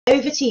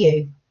over to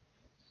you.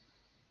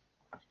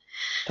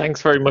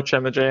 Thanks very much,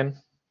 Emma Jane.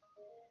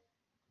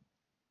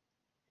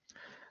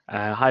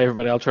 Hi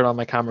everybody, I'll turn on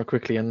my camera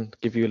quickly and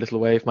give you a little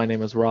wave. My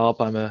name is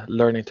Rob. I'm a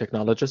learning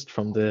technologist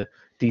from the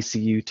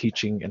DCU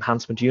Teaching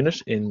Enhancement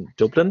Unit in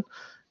Dublin,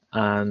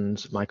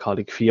 and my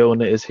colleague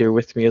Fiona is here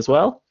with me as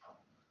well.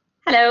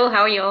 Hello,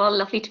 how are you all?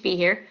 Lovely to be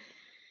here.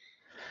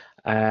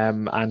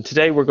 And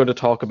today we're going to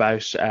talk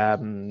about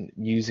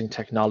using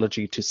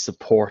technology to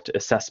support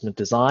assessment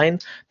design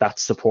that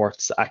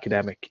supports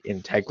academic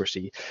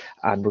integrity.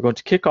 And we're going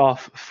to kick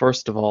off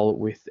first of all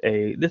with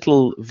a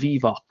little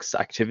VVox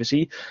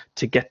activity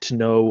to get to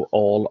know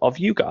all of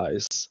you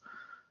guys.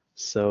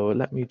 So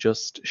let me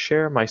just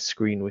share my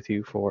screen with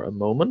you for a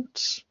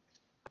moment.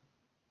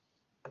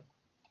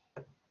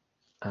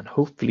 And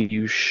hopefully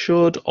you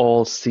should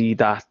all see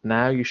that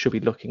now. You should be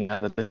looking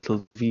at a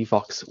little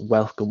VVox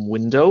welcome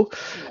window.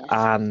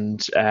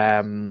 Yes.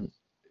 And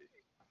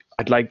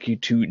I'd like you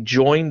to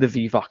join the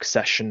VVox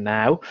session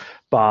now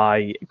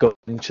by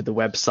going to the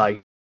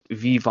website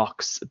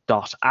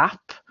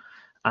vvox.app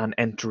and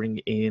entering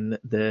in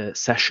the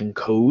session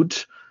code,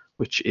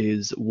 which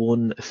is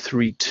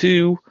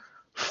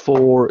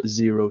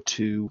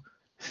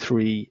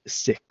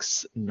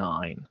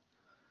 132402369.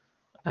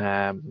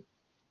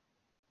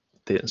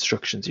 The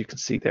instructions you can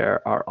see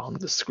there are on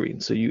the screen.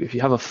 So if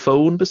you have a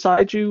phone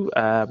beside you,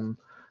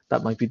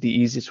 that might be the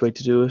easiest way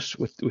to do it.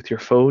 With your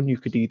phone, you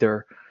could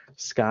either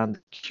scan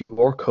the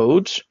QR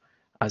code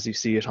as you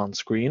see it on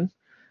screen,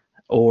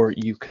 or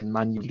you can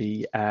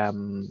manually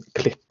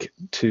click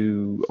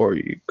to, or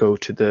you go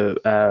to the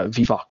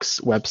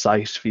VVox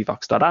website,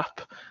 vvox.app,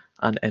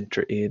 and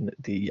enter in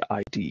the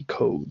ID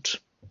code.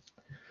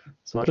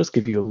 So I'll just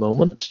give you a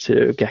moment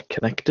to get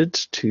connected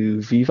to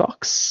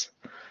VVox.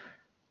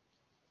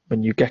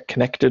 When you get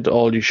connected,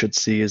 all you should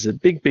see is a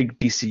big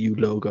DCU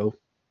logo,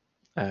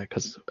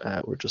 because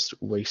we're just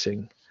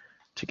waiting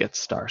to get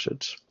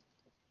started.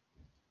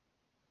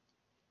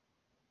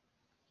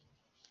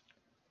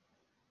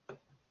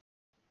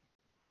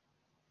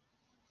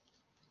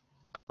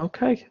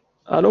 Okay,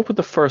 I'll open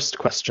the first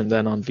question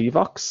then on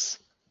VVox.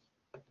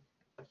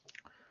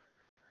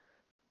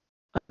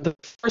 And the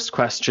first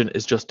question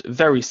is just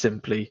very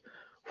simply,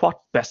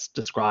 what best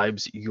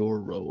describes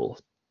your role?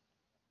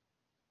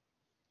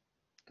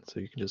 So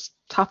you can just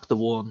tap the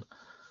one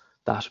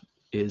that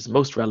is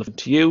most relevant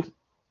to you,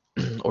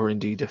 or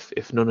indeed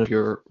if none of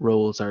your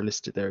roles are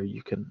listed there,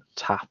 you can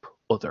tap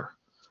other.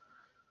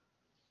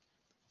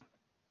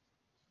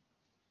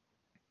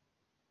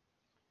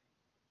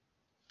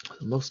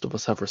 Most of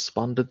us have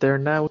responded there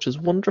now, which is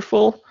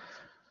wonderful.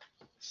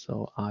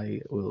 So I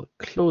will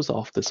close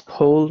off this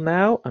poll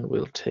now and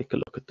we'll take a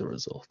look at the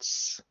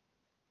results.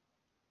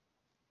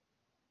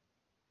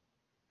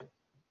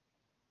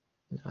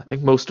 I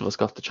think most of us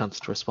got the chance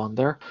to respond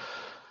there.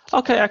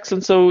 Okay,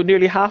 excellent. So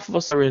nearly half of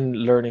us are in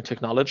learning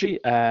technology,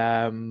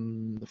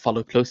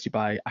 followed closely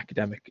by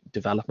academic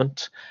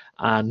development,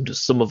 and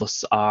some of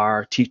us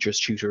are teachers,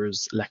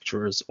 tutors,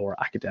 lecturers, or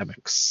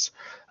academics.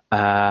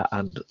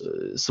 And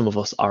some of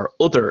us are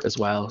other as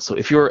well. So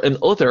if you're an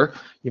other,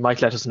 you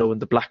might let us know in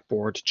the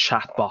Blackboard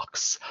chat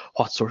box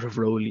what sort of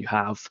role you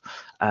have.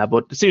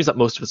 But it seems that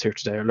most of us here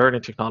today are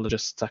learning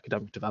technologists,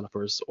 academic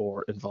developers,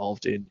 or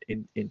involved in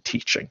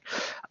teaching.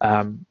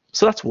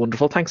 So that's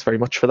wonderful. Thanks very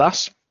much for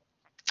that.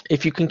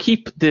 If you can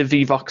keep the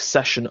VVox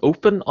session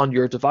open on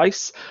your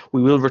device,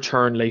 we will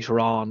return later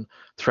on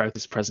throughout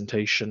this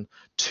presentation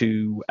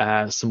to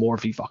some more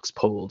VVox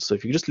polls. So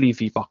if you could just leave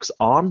VVox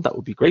on, that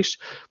would be great.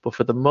 But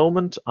for the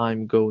moment,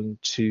 I'm going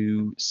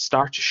to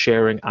start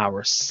sharing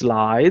our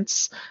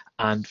slides,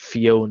 and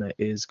Fiona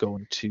is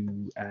going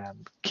to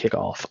kick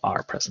off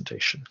our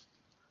presentation.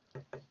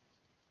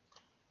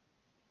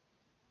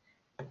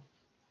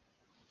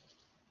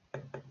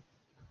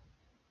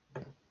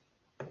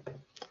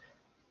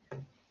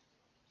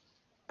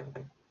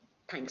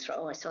 Thanks,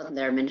 Rob. I saw them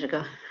there a minute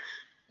ago.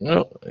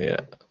 Oh, yeah.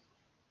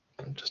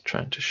 I'm just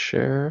trying to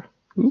share.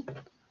 Oop.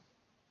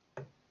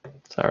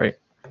 Sorry.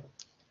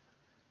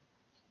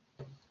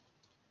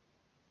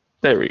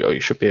 There we go.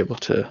 You should be able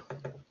to.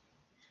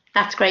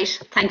 That's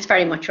great. Thanks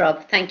very much,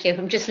 Rob. Thank you.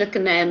 I'm just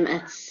looking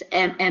at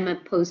Emma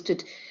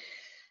posted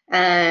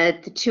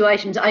the two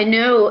items. I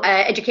know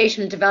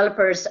educational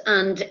developers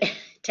and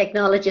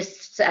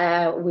technologists,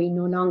 we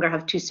no longer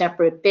have two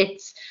separate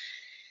bits.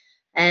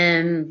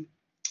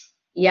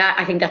 Yeah,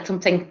 I think that's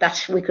something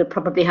that we could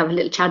probably have a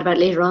little chat about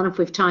later on if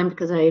we have time,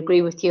 because I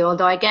agree with you.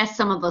 Although I guess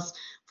some of us,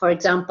 for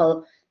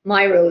example,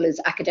 my role is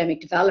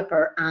academic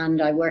developer,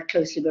 and I work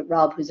closely with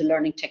Rob, who's a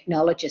learning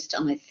technologist,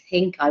 and I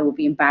think I would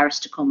be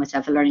embarrassed to call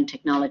myself a learning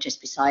technologist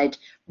beside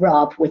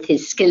Rob with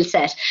his skill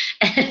set.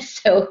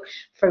 So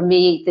for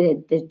me,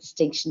 the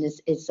distinction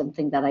is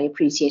something that I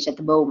appreciate at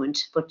the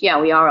moment. But yeah,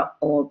 we are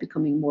all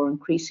becoming more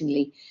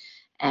increasingly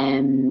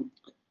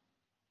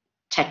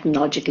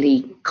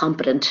technologically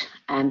competent,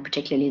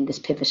 particularly in this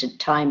pivoted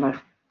time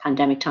or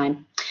pandemic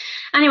time.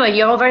 Anyway,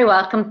 you're all very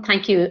welcome.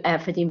 Thank you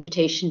for the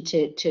invitation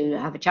to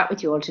have a chat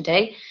with you all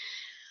today.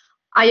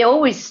 I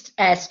always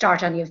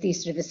start any of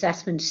these sort of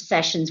assessment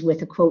sessions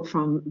with a quote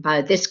from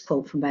Bao, this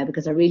quote from Bao,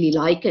 because I really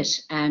like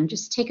it.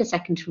 Just take a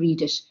second to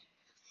read it.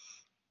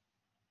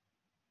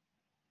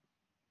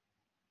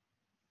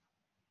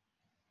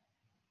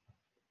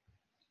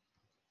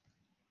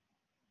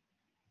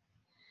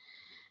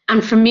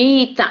 And for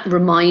me, that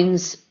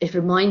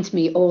reminds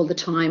me all the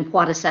time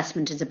what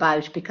assessment is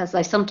about, because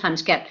I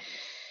sometimes get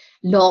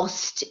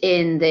lost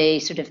in the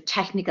sort of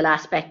technical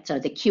aspects or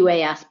the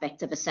QA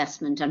aspects of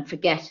assessment and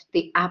forget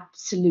the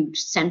absolute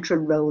central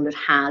role it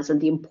has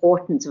and the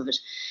importance of it.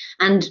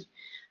 And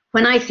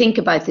when I think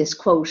about this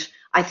quote,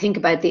 I think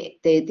about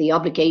the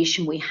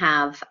obligation we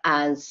have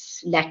as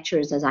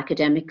lecturers, as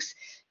academics,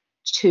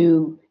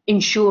 to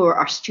ensure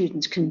our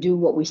students can do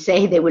what we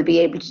say they will be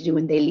able to do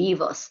when they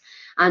leave us.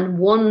 And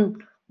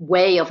one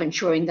way of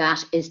ensuring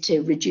that is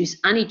to reduce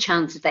any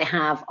chances they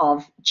have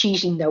of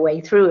cheating their way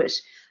through it,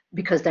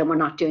 because then we're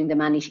not doing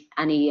them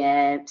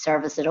any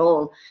service at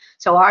all.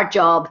 So our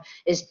job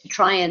is to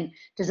try and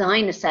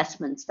design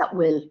assessments that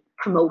will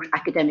promote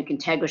academic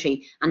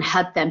integrity and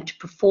help them to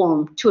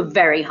perform to a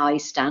very high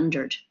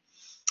standard.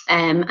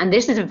 And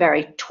this is a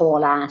very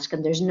tall ask,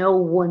 and there's no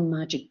one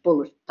magic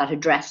bullet that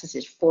addresses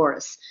it for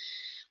us.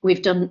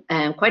 We've done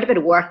quite a bit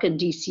of work in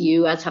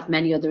DCU, as have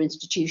many other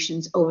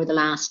institutions, over the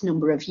last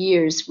number of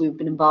years. We've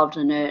been involved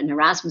in an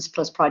Erasmus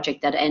Plus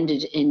project that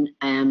ended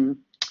in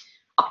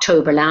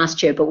October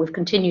last year, but we've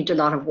continued a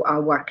lot of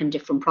our work in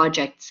different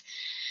projects.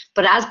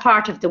 But as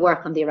part of the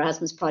work on the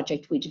Erasmus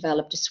project, we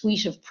developed a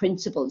suite of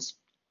principles,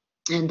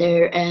 and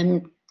there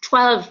are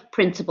 12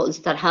 principles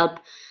that help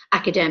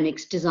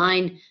academics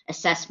design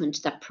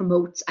assessment that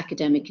promotes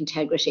academic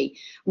integrity,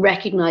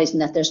 recognizing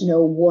that there's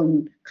no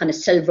one kind of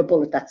silver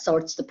bullet that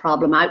sorts the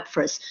problem out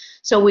for us.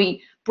 So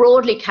we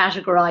broadly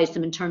categorize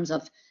them in terms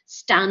of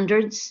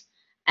standards,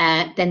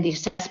 then the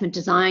assessment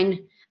design,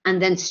 and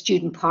then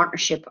student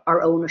partnership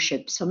or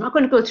ownership. So I'm not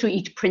going to go through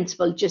each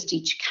principle, just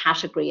each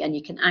category, and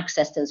you can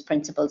access those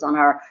principles on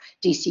our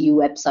DCU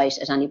website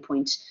at any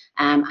point,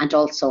 and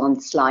also on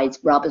the slides.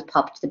 Rob has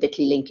popped the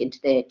bit.ly link into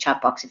the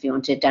chat box. If you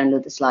want to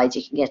download the slides,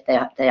 you can get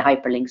the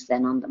hyperlinks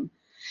then on them.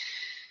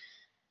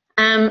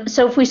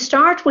 So if we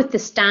start with the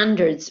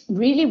standards,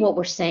 really what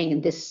we're saying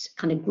in this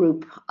kind of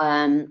group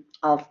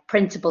of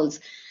principles,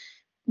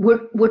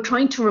 we're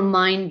trying to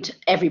remind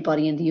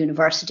everybody in the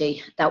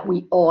university that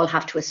we all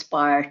have to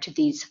aspire to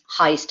these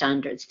high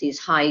standards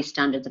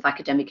of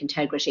academic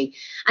integrity,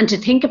 and to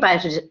think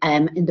about it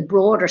in the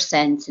broader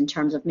sense in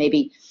terms of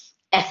maybe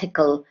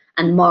ethical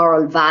and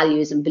moral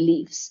values and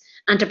beliefs,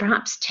 and to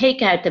perhaps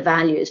take out the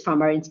values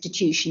from our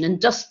institution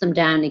and dust them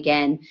down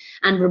again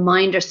and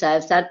remind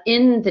ourselves that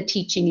in the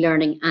teaching,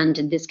 learning, and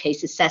in this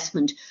case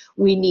assessment,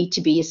 we need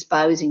to be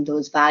espousing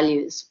those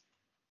values.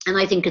 And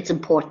I think it's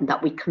important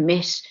that we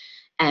commit,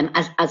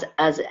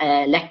 as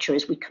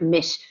lecturers, we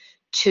commit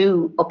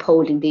to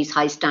upholding these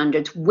high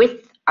standards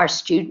with our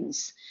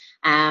students,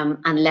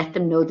 and let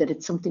them know that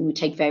it's something we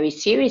take very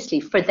seriously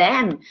for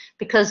them,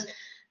 because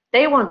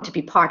they want to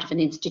be part of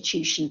an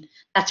institution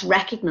that's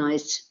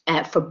recognized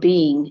for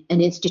being an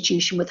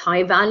institution with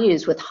high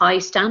values, with high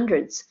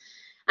standards.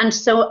 And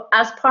so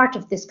as part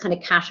of this kind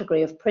of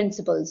category of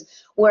principles,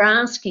 we're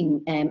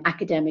asking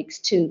academics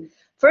to,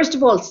 first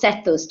of all,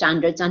 set those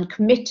standards and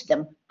commit to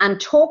them, and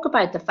talk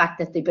about the fact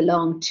that they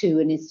belong to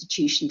an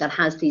institution that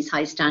has these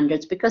high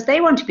standards, because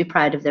they want to be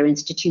proud of their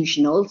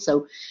institution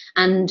also.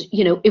 And,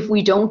 you know, if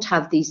we don't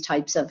have these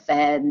types of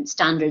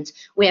standards,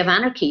 we have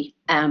anarchy.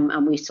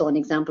 And we saw an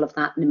example of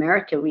that in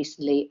America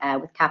recently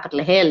with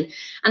Capitol Hill.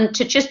 And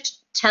to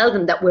just tell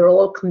them that we're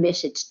all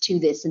committed to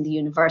this in the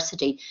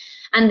university.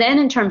 And then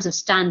in terms of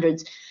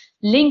standards,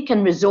 link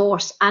and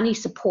resource any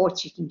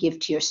supports you can give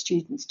to your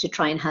students to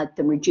try and help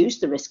them reduce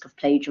the risk of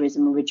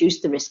plagiarism and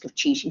reduce the risk of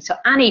cheating. So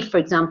any, for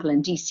example,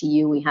 in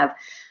DCU we have,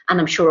 and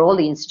I'm sure all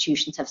the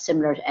institutions have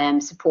similar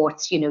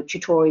supports, you know,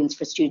 tutorials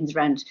for students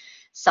around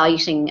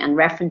citing and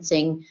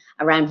referencing,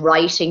 around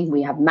writing.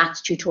 We have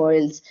maths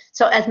tutorials.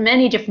 So as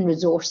many different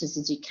resources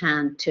as you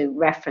can to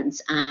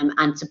reference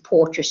and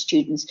support your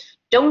students.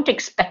 Don't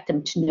expect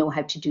them to know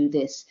how to do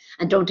this,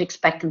 and don't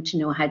expect them to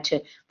know how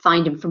to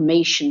find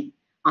information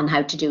on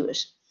how to do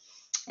it.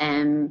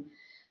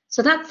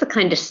 So that's the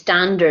kind of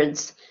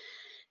standards.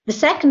 The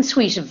second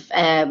suite of,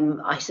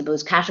 I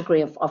suppose,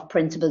 category of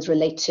principles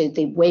relate to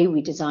the way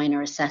we design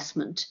our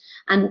assessment.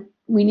 And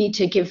we need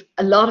to give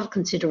a lot of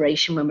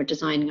consideration when we're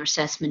designing our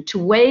assessment to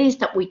ways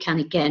that we can,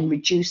 again,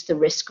 reduce the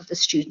risk of the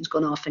students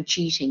going off and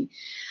cheating.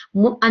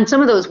 And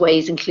some of those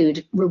ways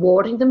include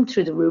rewarding them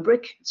through the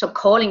rubric. So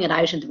calling it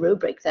out in the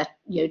rubric that,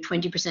 you know,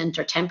 20%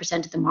 or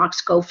 10% of the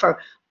marks go for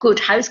good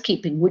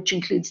housekeeping, which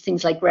includes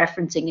things like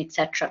referencing,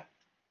 etc.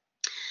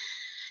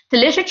 The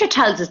literature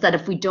tells us that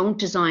if we don't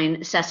design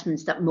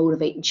assessments that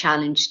motivate and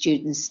challenge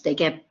students, they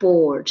get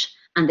bored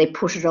and they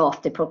put it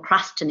off, they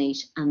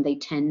procrastinate, and they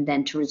tend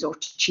then to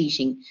resort to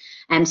cheating.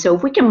 And so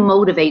if we can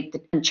motivate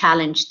and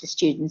challenge the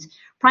students,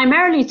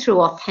 primarily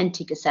through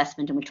authentic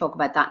assessment, and we'll talk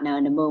about that now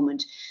in a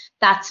moment,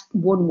 that's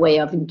one way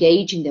of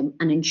engaging them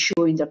and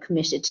ensuring they're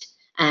committed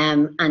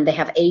and they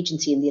have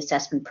agency in the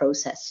assessment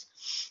process.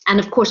 And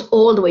of course,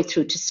 all the way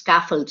through to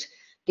scaffold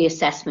the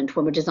assessment,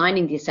 when we're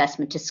designing the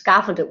assessment, to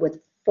scaffold it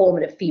with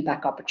formative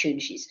feedback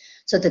opportunities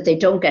so that they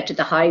don't get to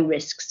the high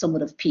risk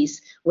summative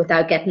piece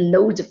without getting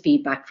loads of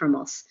feedback from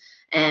us,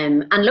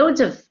 and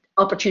loads of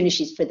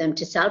opportunities for them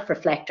to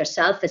self-reflect or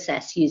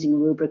self-assess using a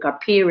rubric or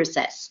peer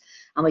assess.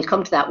 And we'll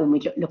come to that when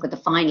we look at the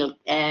final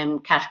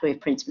category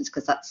of principles,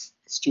 because that's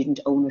student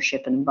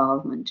ownership and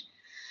involvement.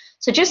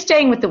 So just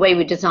staying with the way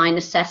we design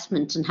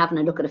assessment and having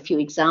a look at a few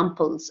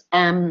examples,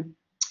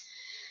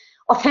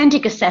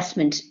 authentic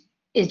assessment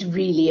is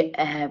really,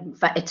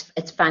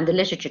 it's found, the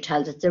literature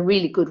tells us it's a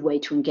really good way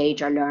to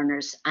engage our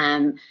learners.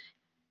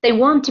 They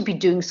want to be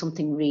doing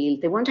something real.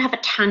 They want to have a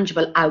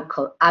tangible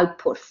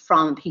output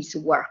from a piece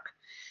of work,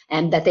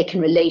 and that they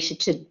can relate it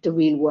to the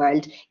real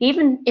world,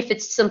 even if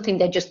it's something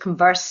they just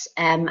converse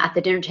at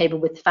the dinner table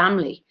with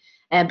family.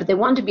 But they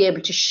want to be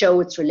able to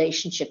show its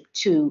relationship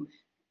to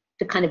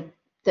the kind of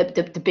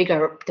the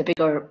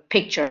bigger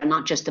picture, and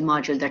not just the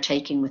module they're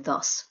taking with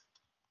us.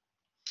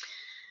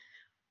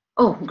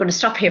 Oh, I'm going to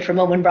stop here for a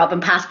moment, Rob,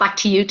 and pass back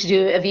to you to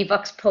do a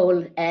VVox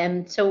poll.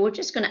 So we're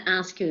just going to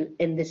ask you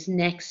in this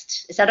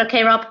next. Is that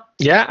okay, Rob?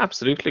 Yeah,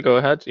 absolutely. Go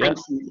ahead. Yeah.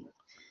 Thanks.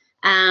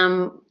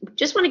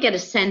 Just want to get a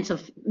sense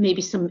of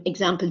maybe some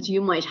examples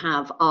you might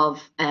have of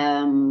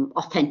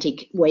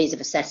authentic ways of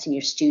assessing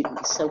your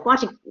students. So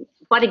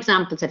what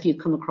examples have you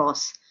come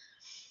across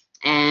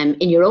in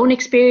your own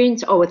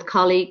experience or with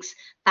colleagues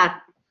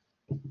that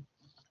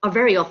are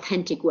very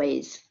authentic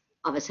ways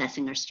of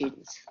assessing our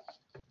students?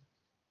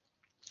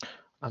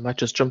 I might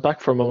just jump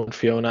back for a moment,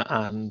 Fiona,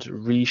 and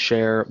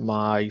reshare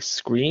my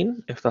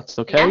screen, if that's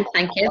okay. Yeah,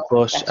 thank you.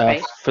 But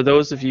for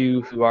those of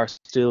you who are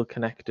still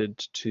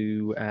connected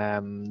to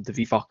the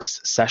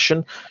VVox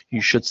session,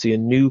 you should see a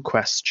new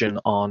question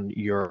on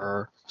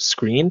your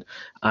screen,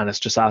 and it's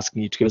just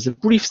asking you to give us a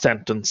brief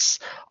sentence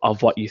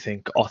of what you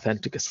think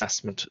authentic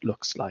assessment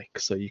looks like.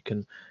 So you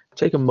can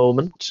take a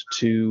moment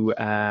to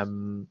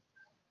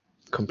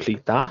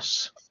complete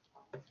that.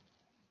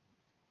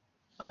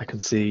 I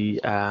can see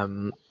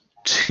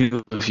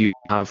 2 of you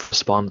have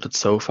responded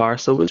so far,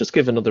 so we'll just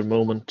give another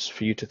moment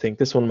for you to think.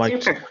 This one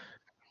might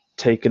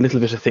take a little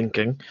bit of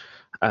thinking.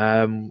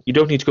 You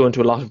don't need to go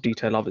into a lot of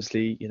detail,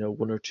 obviously.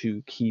 1 or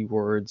 2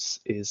 keywords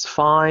is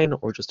fine,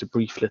 or just a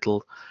brief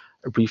little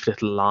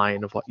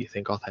line of what you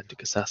think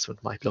authentic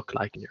assessment might look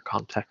like in your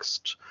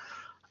context.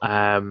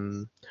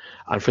 And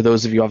for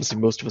those of you, obviously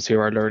most of us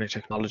here are learning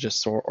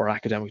technologists or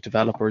academic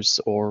developers,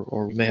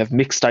 or may have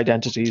mixed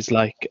identities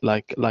like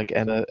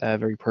Emma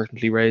very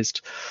pertinently raised.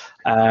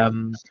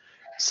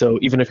 So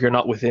even if you're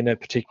not within a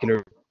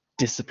particular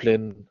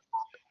discipline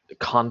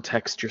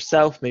context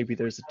yourself, maybe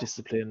there's a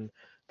discipline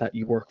that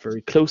you work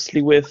very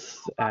closely with,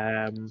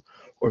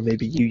 or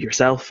maybe you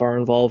yourself are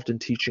involved in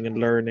teaching and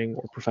learning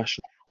or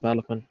professional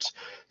development.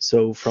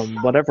 So from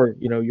whatever,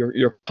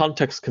 your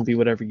context can be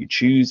whatever you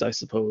choose, I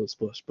suppose,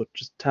 but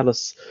just tell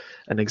us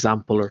an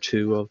example or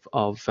two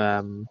of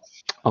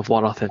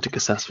what authentic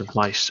assessment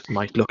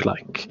might look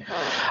like.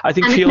 I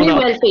think, and Fiona, it may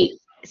well be,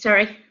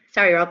 sorry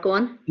Rob, go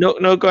on.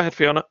 No, go ahead,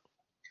 Fiona.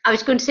 I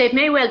was going to say, it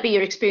may well be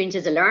your experience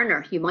as a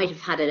learner. You might have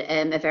had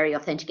a very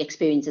authentic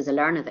experience as a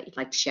learner that you'd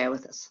like to share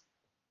with us.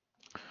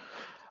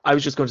 I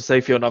was just going to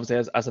say, Fiona,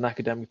 obviously as an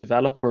academic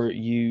developer,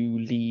 you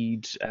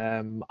lead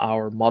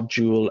our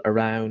module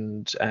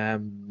around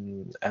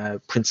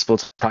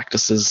principles,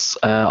 practices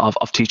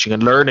of teaching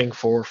and learning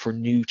for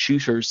new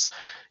tutors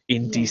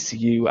in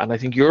DCU, and I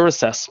think your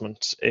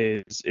assessment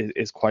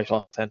is quite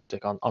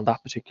authentic on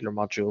that particular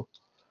module.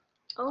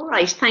 All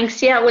right,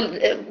 thanks. Yeah,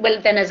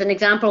 well then, as an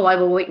example, while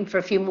we're waiting for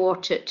a few more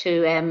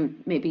to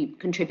maybe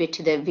contribute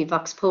to the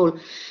VVox poll,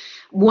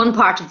 one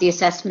part of the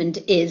assessment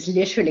is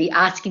literally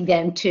asking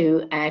them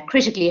to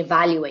critically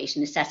evaluate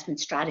an assessment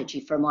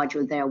strategy for a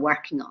module they're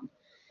working on.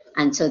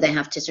 And so they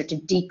have to sort of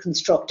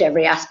deconstruct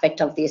every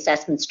aspect of the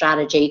assessment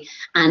strategy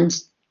and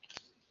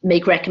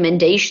make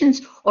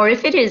recommendations, or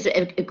if it is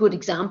a good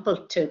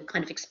example, to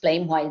kind of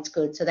explain why it's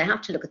good. So they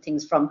have to look at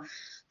things from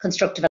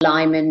constructive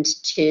alignment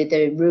to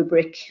the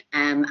rubric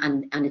and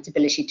its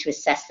ability to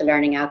assess the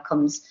learning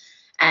outcomes,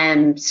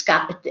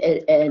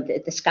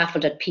 the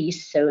scaffolded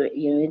piece, so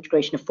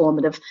integration of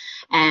formative,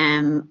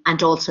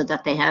 and also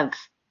that they have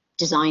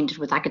designed it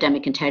with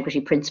academic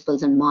integrity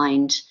principles in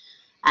mind.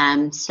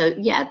 So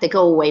yeah, they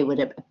go away with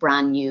a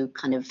brand new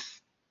kind of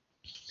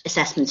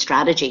assessment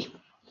strategy.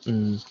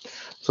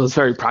 So it's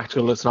very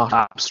practical. It's not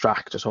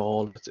abstract at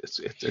all.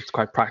 It's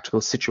quite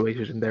practical,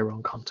 situated in their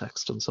own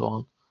context and so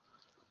on.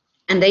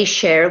 And they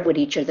share with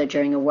each other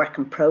during a work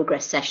in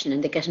progress session,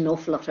 and they get an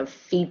awful lot of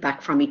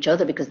feedback from each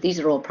other, because these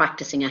are all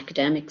practicing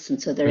academics,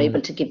 and so they're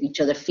able to give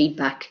each other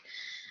feedback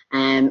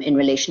in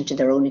relation to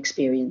their own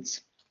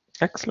experience.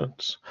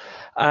 Excellent.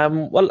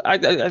 Well,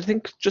 I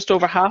think just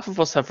over half of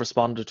us have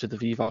responded to the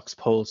VVox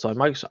poll, so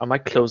I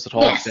might close it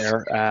off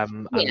there.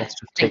 And let's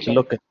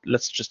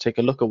just take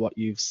a look at what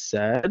you've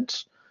said.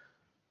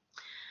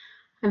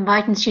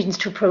 Inviting students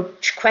to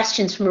approach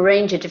questions from a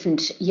range of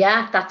different,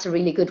 that's a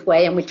really good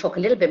way, and we'll talk a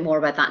little bit more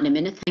about that in a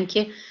minute, thank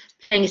you.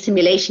 Playing a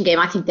simulation game,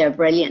 I think they're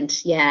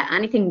brilliant. Yeah,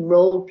 anything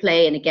role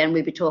play, and again,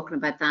 we'll be talking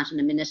about that in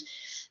a minute.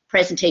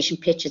 Presentation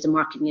pitches and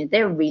marketing,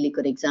 they're really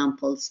good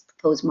examples.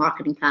 Proposed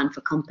marketing plan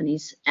for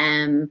companies.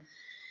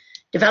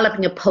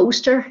 Developing a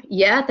poster,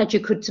 yeah, that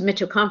you could submit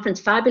to a conference,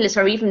 fabulous.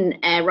 Or even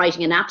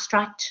writing an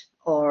abstract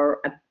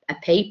or a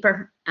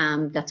paper.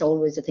 That's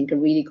always, I think, a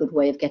really good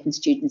way of getting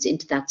students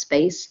into that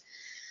space.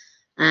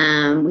 We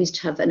used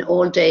to have an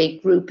all-day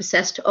group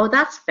assessed. Oh,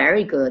 that's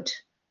very good.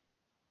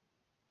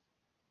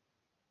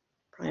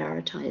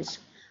 Prioritize.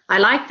 I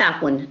like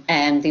that one,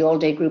 the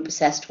all-day group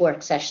assessed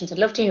work sessions. I'd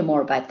love to hear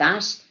more about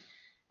that.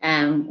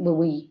 Will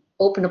we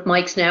open up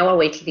mics now or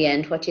wait till the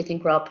end? What do you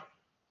think, Rob?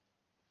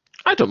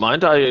 I don't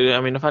mind. I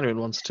mean, if anyone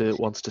wants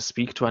to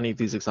speak to any of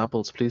these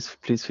examples, please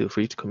feel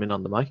free to come in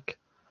on the mic.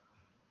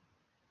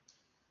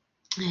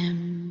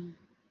 Evidence-led,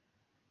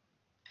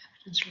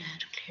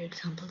 clear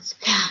examples.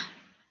 Yeah.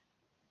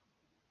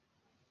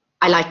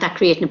 I like that,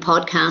 creating a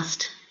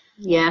podcast.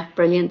 Yeah,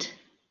 brilliant.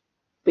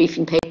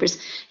 Briefing papers.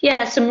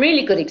 Yeah, some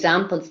really good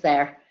examples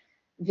there.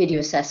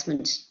 Video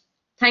assessment.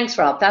 Thanks,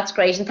 Rob. That's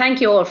great. And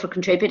thank you all for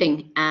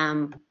contributing.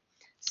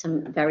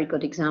 Some very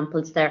good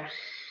examples there.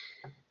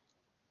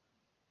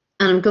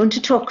 And I'm going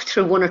to talk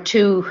through one or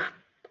two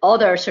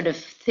other sort of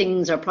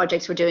things or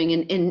projects we're doing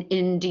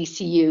in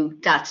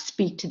DCU that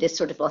speak to this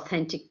sort of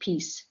authentic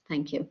piece.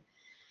 Thank you.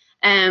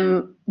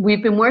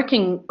 We've been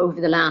working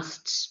over the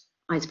last,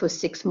 I suppose,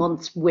 6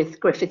 months with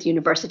Griffith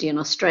University in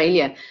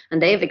Australia,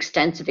 and they have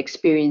extensive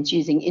experience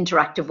using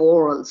interactive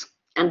orals.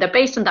 And they're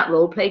based on that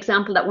role play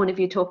example that one of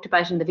you talked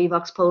about in the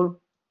VVox poll.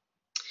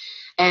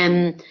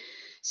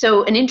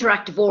 So an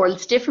interactive oral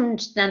is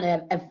different than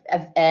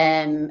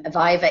a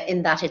Viva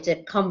in that it's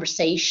a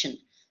conversation.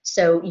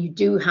 So you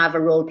do have a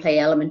role play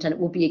element, and it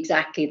will be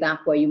exactly that,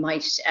 where you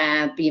might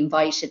be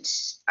invited.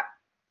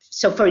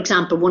 So for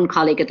example, one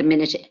colleague at the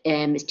minute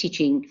is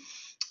teaching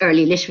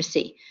early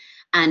literacy,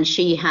 and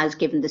she has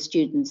given the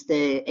students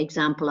the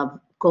example of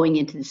going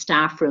into the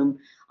staff room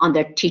on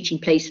their teaching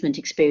placement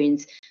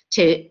experience,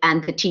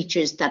 and the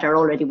teachers that are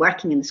already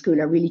working in the school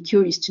are really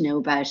curious to know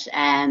about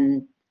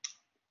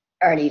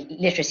early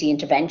literacy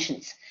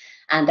interventions,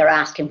 and they're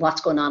asking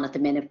what's going on at the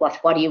minute, what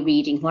are you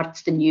reading,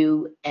 what's the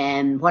new,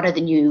 what are the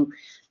new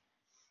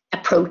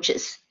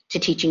approaches to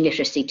teaching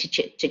literacy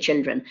to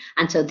children.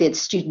 And so the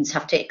students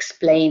have to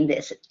explain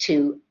this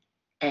to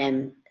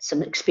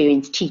some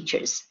experienced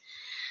teachers.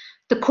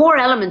 The core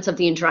elements of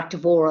the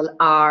interactive oral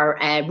are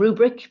a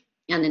rubric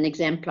and an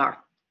exemplar.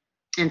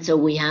 And so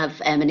we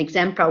have an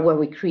exemplar where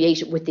we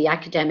create it with the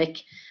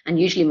academic, and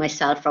usually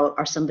myself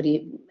or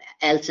somebody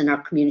else in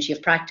our community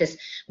of practice.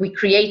 We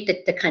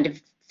create the kind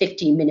of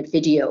 15-minute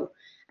video,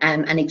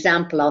 an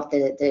example of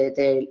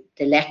the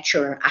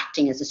lecturer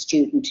acting as a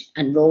student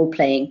and role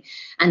playing.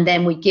 And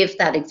then we give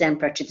that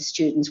exemplar to the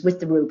students with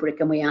the rubric,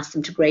 and we ask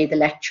them to grade the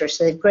lecture.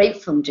 So they've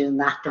great fun doing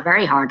that. They're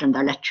very hard on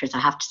their lectures, I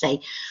have to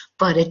say,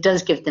 but it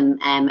does give them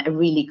a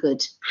really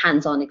good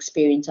hands-on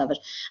experience of it.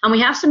 And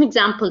we have some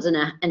examples in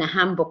a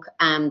handbook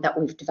that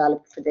we've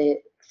developed for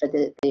the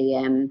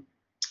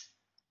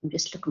I'm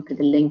just looking for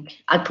the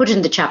link. I'll put it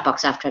in the chat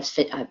box after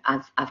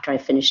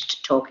I've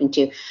finished talking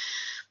to you.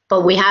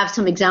 But we have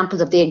some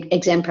examples of the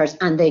exemplars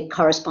and the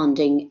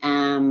corresponding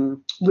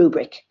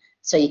rubric,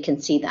 so you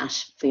can see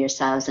that for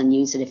yourselves and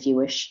use it if you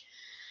wish.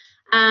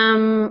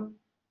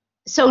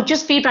 So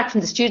just feedback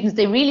from the students,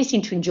 they really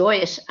seem to enjoy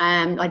it.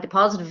 Like the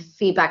positive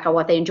feedback or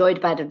what they enjoyed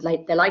about it,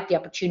 like they liked the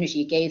opportunity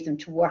you gave them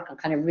to work on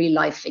kind of real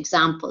life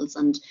examples.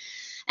 And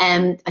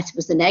I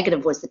suppose the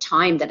negative was the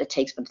time that it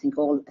takes, but I think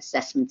all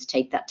assessments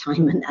take that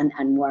time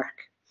and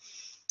work.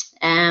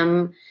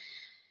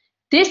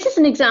 This is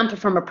an example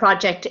from a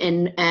project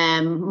in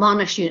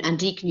Monash and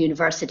Deakin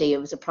University. It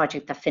was a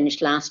project that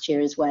finished last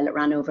year as well. It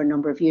ran over a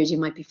number of years. You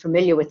might be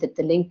familiar with it.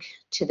 The link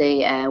to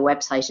the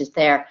website is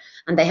there.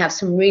 And they have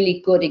some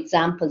really good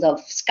examples of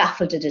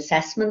scaffolded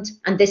assessment.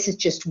 And this is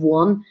just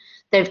one.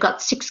 They've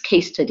got 6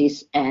 case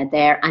studies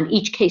there. And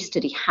each case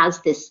study has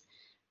this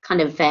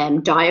kind of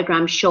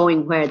diagram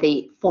showing where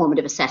the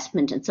formative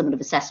assessment and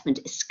summative assessment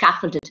is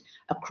scaffolded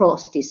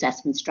across the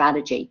assessment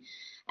strategy.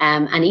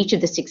 And each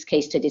of the 6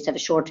 case studies have a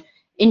short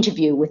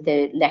interview with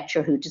the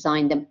lecturer who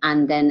designed them,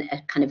 and then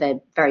a kind of a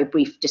very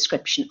brief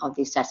description of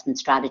the assessment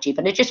strategy.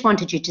 But I just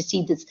wanted you to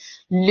see this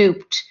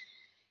looped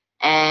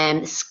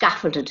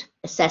scaffolded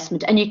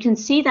assessment, and you can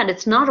see that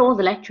it's not all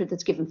the lecturer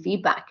that's given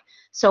feedback.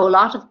 So a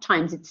lot of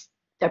times it's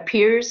their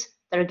peers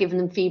that are giving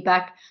them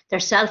feedback. They're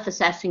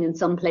self-assessing in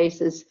some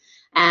places.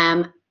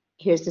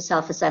 Here's the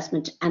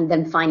self-assessment, and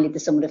then finally the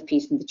summative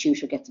piece, and the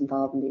tutor gets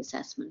involved in the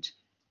assessment.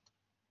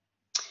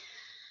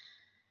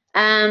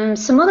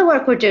 Some other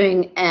work we're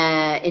doing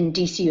in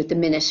DCU at the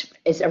minute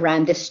is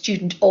around the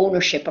student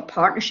ownership or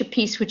partnership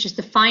piece, which is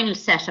the final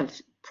set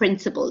of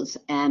principles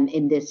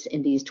in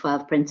these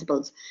 12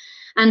 principles.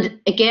 And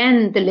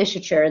again, the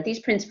literature, these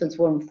principles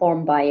were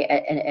informed by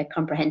a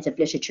comprehensive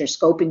literature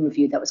scoping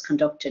review that was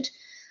conducted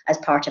as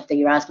part of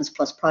the Erasmus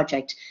Plus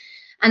project.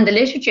 And the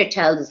literature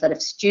tells us that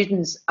if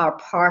students are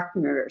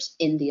partners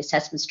in the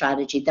assessment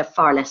strategy, they're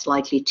far less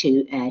likely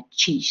to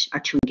cheat or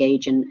to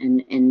engage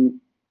in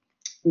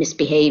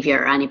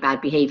misbehavior or any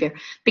bad behavior,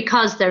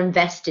 because they're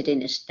invested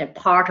in it, they're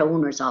part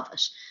owners of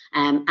it,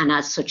 and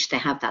as such they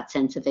have that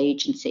sense of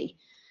agency.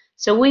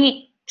 So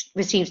we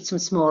received some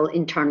small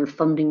internal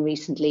funding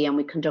recently, and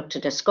we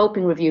conducted a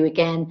scoping review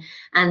again,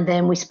 and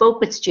then we spoke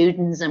with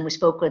students and we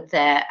spoke with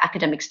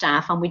academic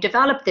staff, and we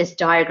developed this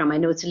diagram. I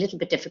know it's a little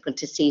bit difficult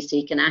to see, so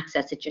you can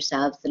access it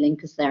yourselves, the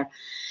link is there,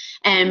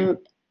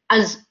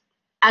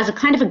 as a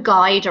kind of a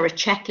guide or a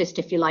checklist,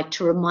 if you like,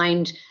 to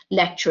remind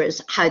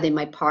lecturers how they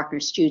might partner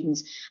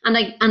students. And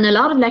a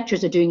lot of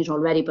lecturers are doing it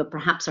already, but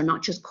perhaps are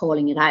not just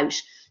calling it out.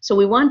 So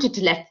we wanted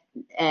to let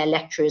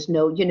lecturers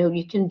know,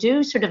 you can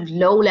do sort of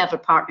low-level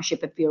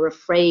partnership if you're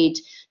afraid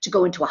to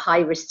go into a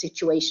high-risk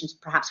situation,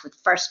 perhaps with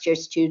first-year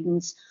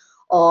students,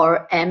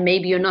 or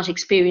maybe you're not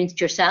experienced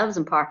yourselves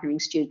in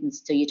partnering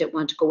students, so you don't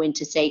want to go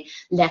into, say,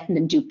 letting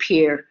them do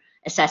peer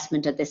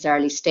assessment at this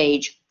early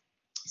stage.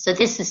 So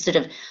this is sort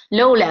of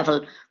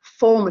low-level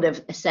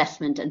formative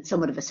assessment and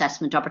summative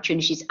assessment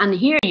opportunities. And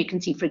here you can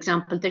see, for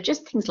example, they're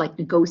just things like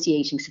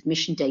negotiating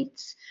submission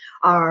dates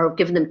or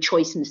giving them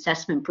choice in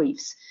assessment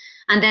briefs.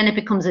 And then it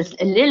becomes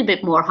a little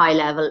bit more high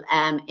level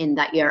in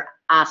that you're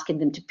asking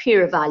them to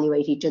peer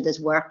evaluate each other's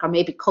work, or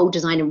maybe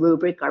co-design a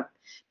rubric, or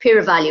peer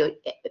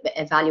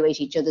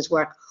evaluate each other's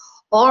work,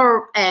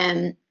 or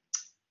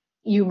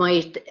you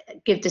might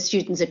give the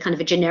students a kind of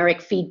a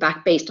generic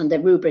feedback based on the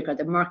rubric or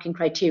the marking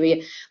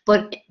criteria,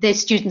 but the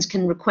students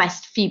can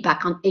request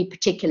feedback on a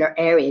particular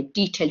area,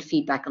 detailed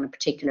feedback on a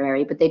particular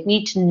area, but they'd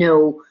need to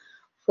know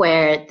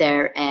where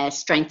their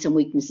strengths and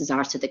weaknesses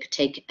are so they could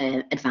take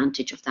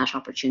advantage of that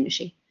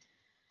opportunity.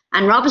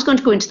 And Rob is going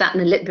to go into that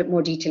in a little bit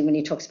more detail when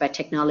he talks about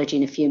technology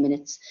in a few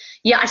minutes.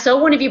 Yeah, I saw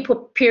one of you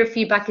put peer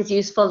feedback is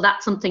useful.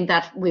 That's something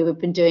that we've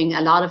been doing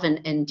a lot of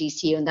in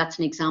DCU, and that's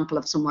an example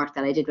of some work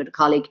that I did with a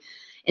colleague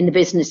in the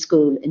business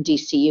school in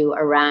DCU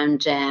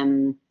around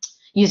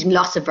using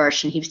loss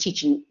aversion. He was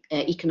teaching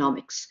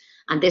economics,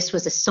 and this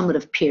was a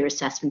summative peer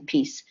assessment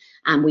piece,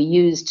 and we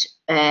used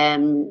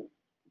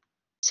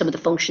some of the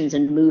functions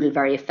in Moodle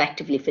very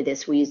effectively for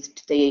this. We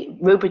used the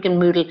rubric in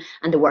Moodle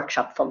and the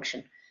workshop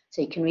function,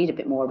 so you can read a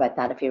bit more about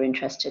that if you're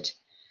interested.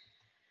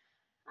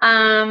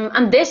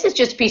 And this is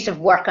just a piece of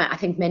work. I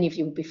think many of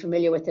you will be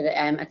familiar with it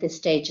at this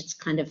stage. It's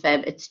kind of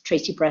it's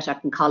Tracy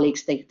Brettock and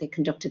colleagues. They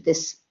conducted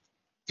this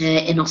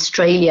in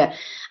Australia,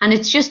 and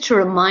it's just to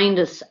remind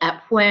us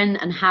when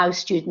and how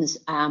students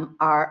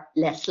are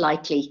less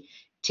likely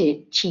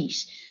to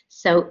cheat.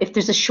 So if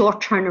there's a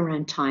short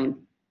turnaround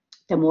time,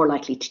 they're more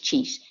likely to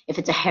cheat if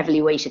it's a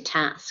heavily weighted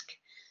task.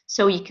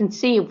 So you can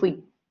see if we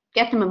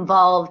get them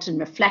involved in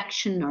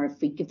reflection, or if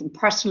we give them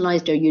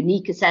personalized or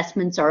unique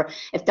assessments, or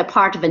if they're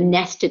part of a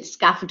nested,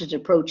 scaffolded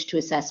approach to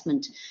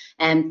assessment,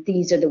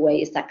 these are the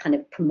ways that kind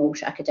of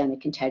promote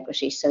academic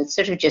integrity. So it's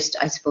sort of just,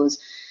 I suppose,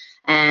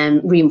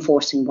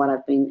 reinforcing what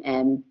I've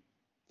been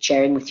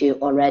sharing with you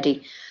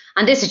already.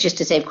 And this is just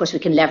to say, of course, we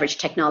can leverage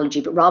technology,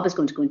 but Rob is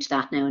going to go into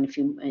that now in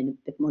a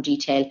bit more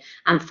detail.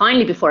 And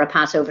finally, before I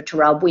pass over to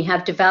Rob, we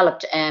have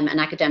developed an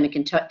academic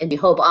in the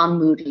hub on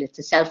Moodle. It's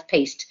a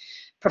self-paced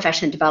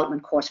professional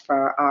development course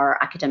for our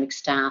academic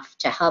staff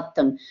to help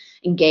them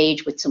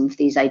engage with some of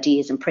these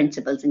ideas and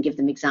principles and give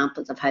them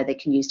examples of how they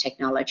can use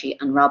technology.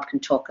 And Rob can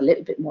talk a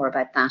little bit more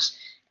about that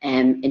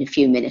in a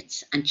few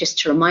minutes. And just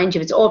to remind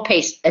you, it's all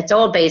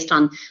based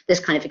on this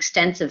kind of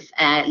extensive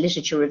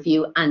literature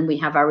review, and we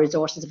have our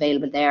resources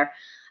available there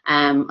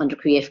under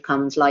Creative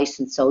Commons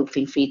license, so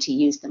feel free to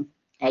use them.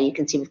 You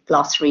can see with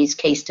glossaries,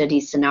 case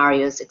studies,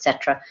 scenarios,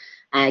 etc.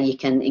 You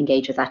can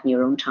engage with that in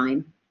your own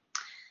time.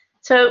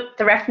 So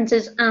the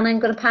references, and I'm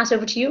going to pass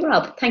over to you,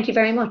 Rob. Thank you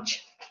very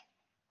much.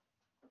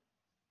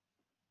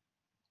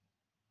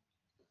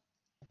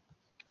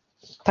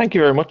 Thank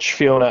you very much,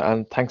 Fiona,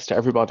 and thanks to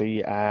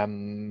everybody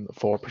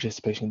for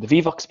participating in the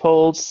VVox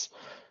polls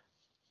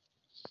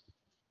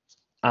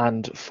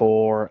and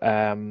for,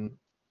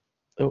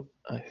 oh,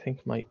 I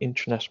think my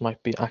internet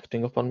might be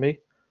acting up on me.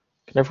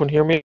 Can everyone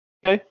hear me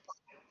okay?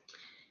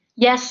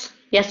 Yes,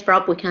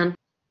 Rob, we can.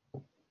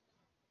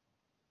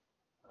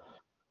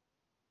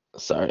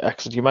 Sorry,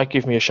 excellent. You might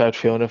give me a shout,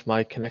 Fiona, if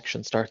my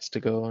connection starts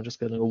to go. I'm just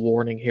getting a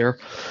warning here.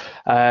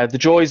 The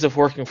joys of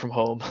working from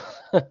home.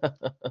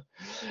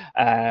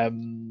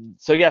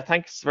 So yeah,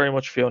 thanks very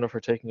much, Fiona,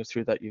 for taking us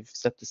through that. You've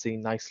set the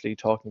scene nicely,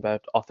 talking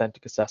about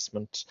authentic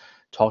assessment,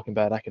 talking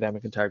about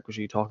academic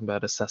integrity, talking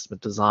about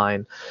assessment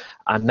design.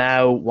 And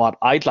now what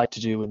I'd like to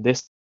do in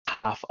this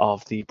half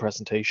of the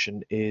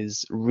presentation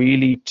is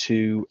really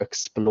to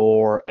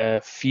explore a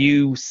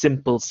few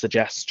simple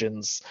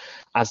suggestions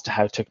as to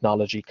how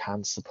technology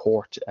can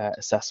support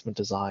assessment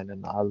design,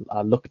 and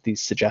I'll look at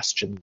these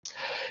suggestions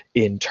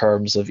in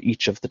terms of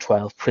each of the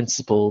 12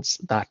 principles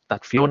that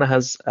Fiona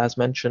has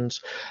mentioned,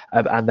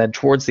 and then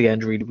towards the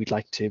end really we'd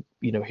like to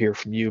hear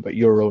from you about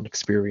your own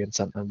experience,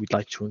 and we'd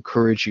like to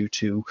encourage you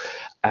to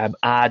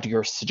add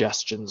your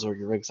suggestions or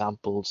your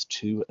examples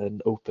to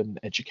an open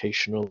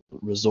educational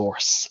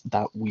resource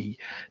that we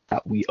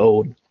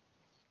own.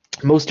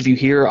 Most of you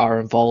here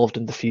are involved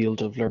in the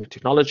field of learning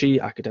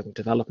technology, academic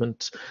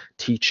development,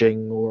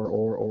 teaching,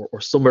 or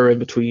somewhere in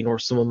between, or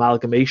some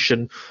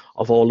amalgamation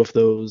of all of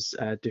those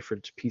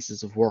different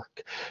pieces of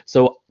work.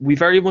 So we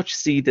very much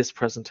see this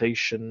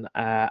presentation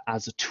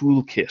as a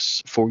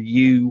toolkit for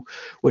you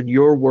when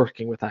you're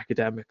working with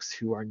academics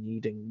who are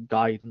needing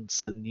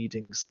guidance and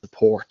needing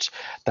support,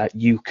 that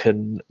you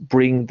can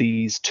bring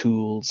these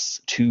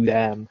tools to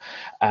them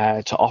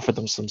to offer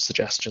them some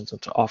suggestions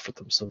and to offer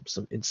them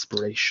some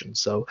inspiration.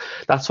 So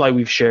that's why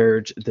we've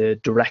shared the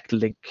direct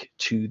link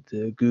to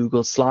the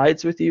Google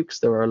Slides with you, because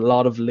there are a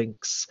lot of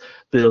links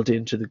built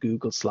into the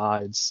Google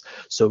Slides.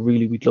 So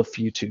really, we'd love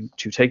for you to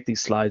take these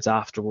slides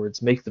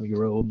afterwards, make them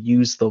your own,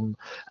 use them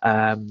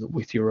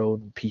with your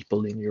own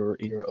people in your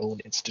own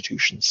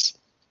institutions.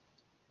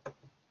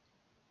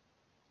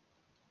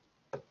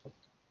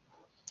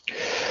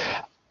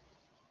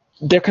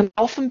 There can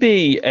often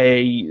be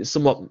a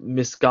somewhat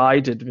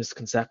misguided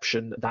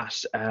misconception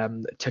that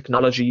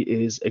technology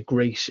is a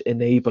great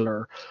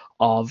enabler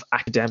of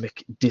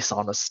academic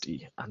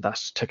dishonesty, and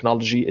that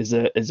technology is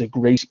a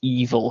great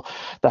evil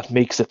that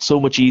makes it so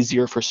much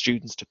easier for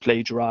students to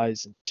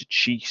plagiarize and to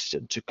cheat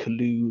and to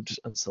collude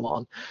and so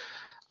on.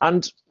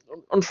 And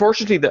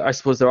unfortunately, I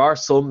suppose there are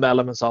some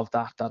elements of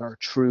that are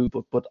true,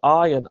 but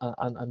I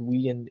and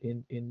we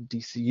in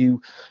DCU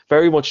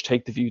very much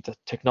take the view that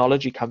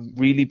technology can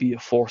really be a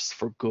force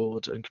for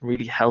good and can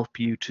really help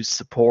you to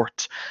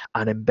support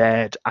and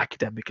embed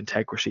academic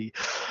integrity.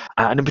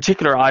 And in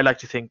particular, I like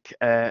to think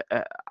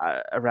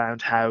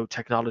around how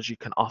technology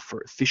can offer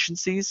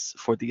efficiencies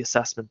for the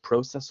assessment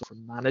process, for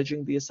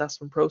managing the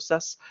assessment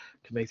process,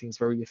 can make things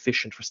very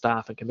efficient for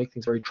staff and can make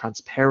things very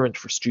transparent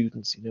for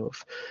students.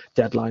 If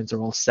deadlines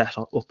are all set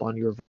up on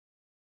your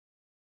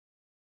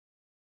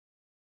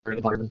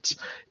environment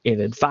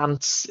in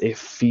advance, if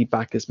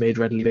feedback is made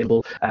readily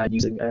available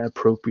using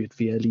appropriate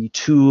VLE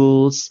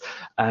tools,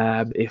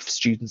 if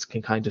students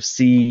can kind of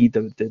see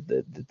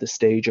the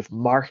stage of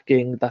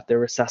marking that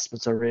their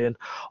assessments are in,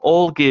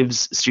 all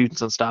gives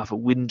students and staff a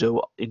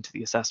window into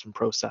the assessment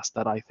process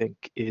that I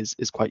think is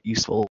quite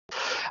useful.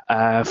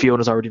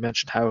 Fiona's already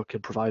mentioned how it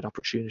can provide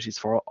opportunities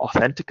for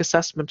authentic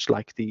assessment,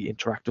 like the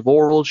interactive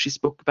oral she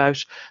spoke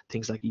about,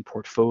 things like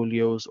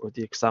e-portfolios or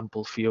the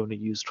example Fiona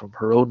used from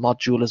her own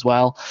module as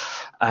well.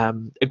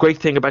 A great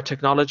thing about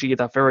technology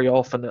that very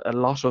often a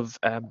lot of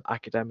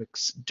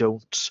academics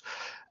don't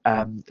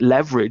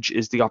leverage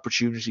is the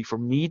opportunity for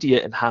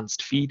media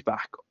enhanced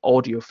feedback.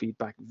 Audio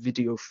feedback,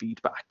 video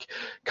feedback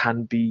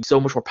can be so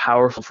much more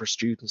powerful for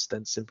students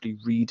than simply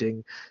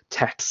reading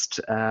text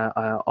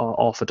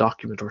off a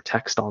document or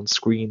text on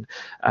screen.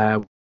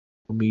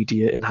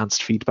 Media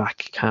enhanced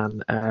feedback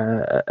can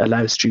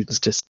allow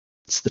students to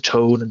sense the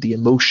tone and the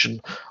emotion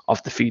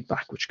of the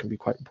feedback, which can be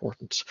quite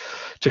important.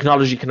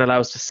 Technology can allow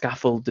us to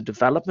scaffold the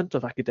development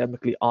of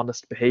academically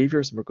honest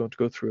behaviours, and we're going to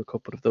go through a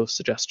couple of those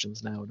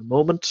suggestions now in a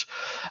moment.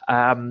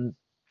 And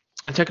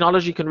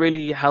technology can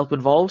really help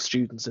involve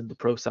students in the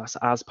process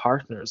as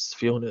partners.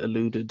 Fiona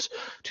alluded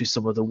to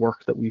some of the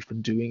work that we've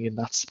been doing in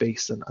that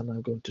space, and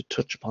I'm going to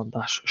touch upon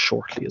that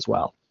shortly as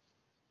well.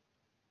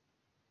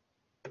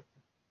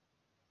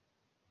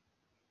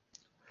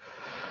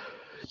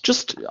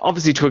 Just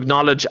obviously to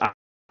acknowledge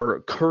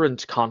our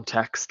current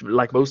context,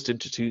 like most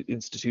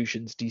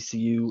institutions,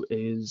 DCU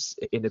is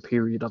in a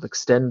period of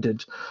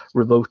extended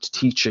remote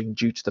teaching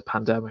due to the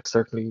pandemic.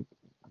 Certainly,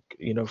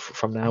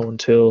 from now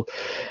until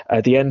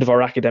the end of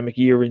our academic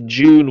year in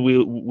June,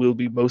 we'll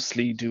be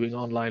mostly doing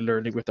online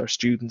learning with our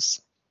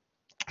students.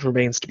 It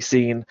remains to be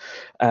seen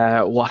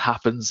what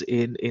happens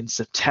in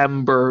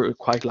September.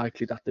 Quite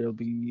likely that there'll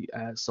be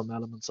some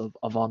elements of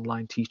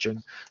online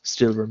teaching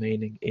still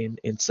remaining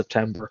in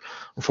September.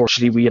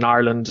 Unfortunately, we in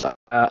Ireland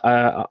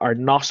are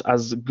not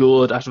as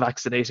good at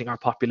vaccinating our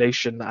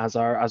population as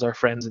our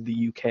friends in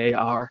the UK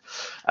are.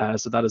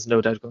 So that is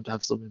no doubt going to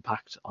have some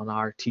impact on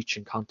our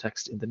teaching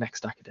context in the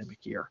next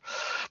academic year.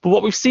 But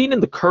what we've seen in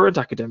the current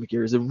academic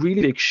year is a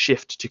really big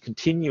shift to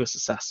continuous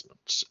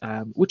assessment,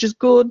 which is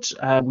good.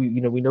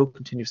 We know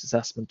continuous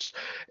assessment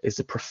is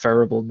a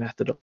preferable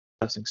method of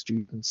assessing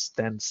students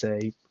than,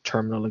 say,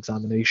 terminal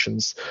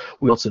examinations.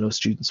 We also know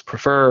students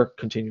prefer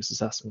continuous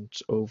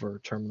assessment over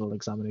terminal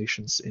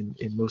examinations in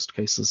most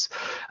cases.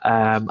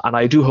 And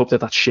I do hope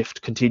that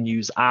shift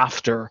continues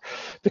after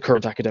the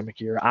current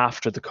academic year,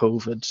 after the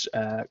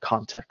COVID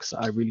context.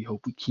 I really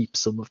hope we keep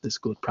some of this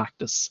good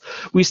practice.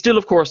 We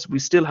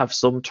still have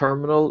some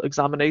terminal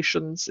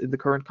examinations in the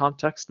current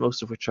context,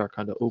 most of which are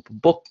kind of open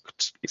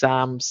booked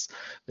exams,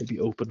 maybe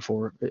open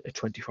for a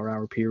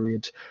 24-hour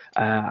period,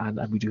 and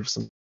we do have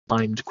some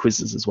timed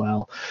quizzes as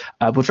well.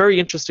 But very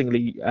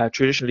interestingly,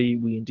 traditionally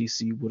we in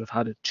DCU would have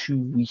had a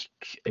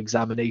 2-week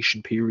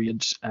examination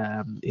period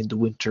in the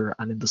winter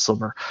and in the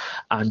summer.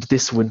 And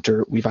this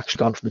winter we've actually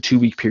gone from a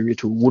 2-week period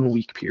to a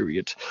 1-week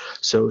period.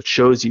 So it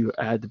shows you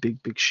the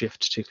big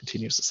shift to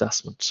continuous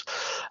assessment.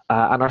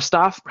 And our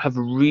staff have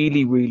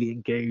really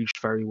engaged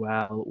very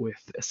well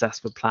with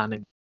assessment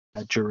planning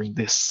during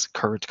this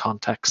current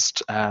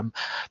context.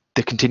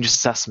 The continuous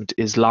assessment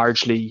is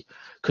largely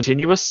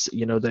continuous.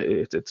 You know,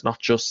 it's not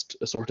just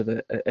a sort of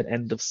an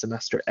end of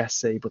semester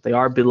essay, but they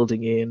are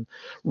building in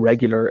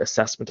regular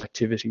assessment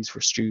activities for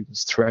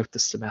students throughout the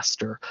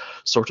semester,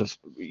 sort of,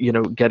 you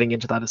know, getting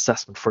into that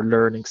assessment for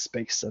learning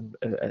space and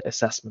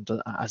assessment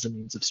as a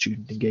means of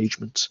student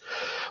engagement.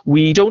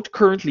 We don't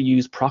currently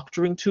use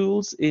proctoring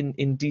tools in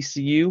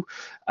DCU.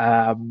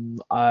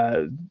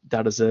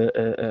 That is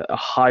a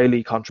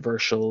highly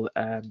controversial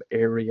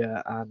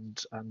area,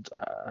 and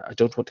I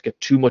don't want to get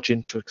too much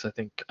into it, because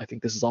I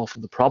think this is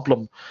often the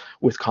problem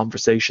with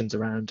conversations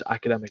around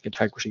academic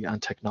integrity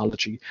and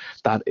technology,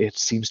 that it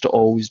seems to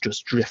always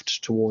just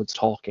drift towards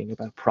talking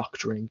about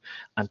proctoring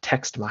and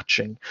text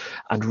matching.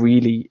 And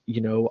really,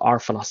 you know, our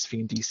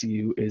philosophy in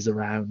DCU is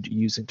around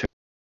using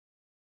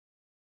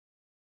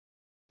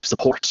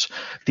support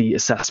the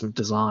assessment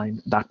design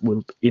that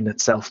will in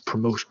itself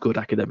promote good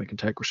academic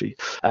integrity.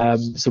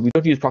 So we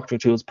don't use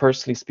proctoring tools.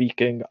 Personally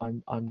speaking,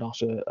 I'm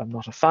not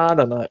a fan,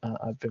 and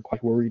I've been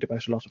quite worried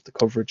about a lot of the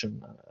coverage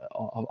and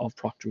of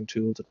proctoring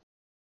tools, and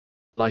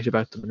light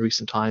about them in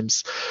recent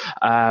times.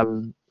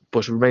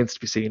 But it remains to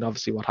be seen,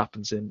 obviously, what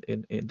happens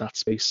in that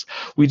space.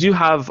 We do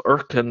have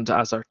Urkund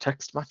as our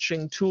text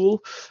matching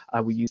tool.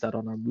 We use that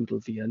on our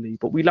Moodle VLE,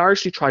 but we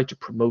largely try to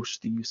promote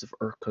the use of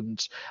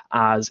Urkund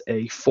as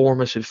a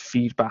formative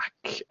feedback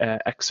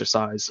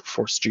exercise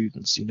for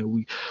students. You know,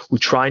 we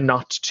try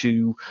not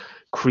to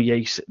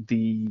create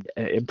the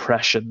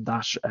impression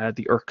that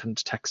the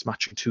Urkund text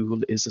matching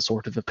tool is a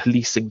sort of a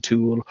policing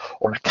tool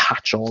or a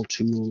catch-all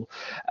tool.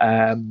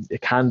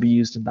 It can be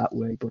used in that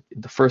way, but in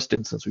the first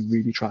instance, we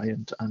really try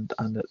and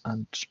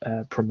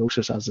promote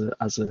it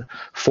as a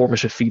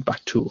formative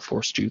feedback tool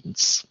for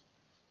students.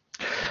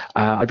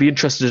 I'd be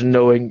interested in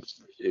knowing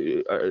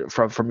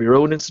from your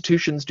own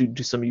institutions,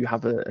 do some of you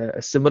have a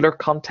similar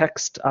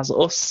context as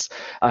us?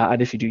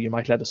 And if you do, you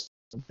might let us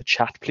know in the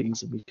chat,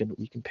 please, and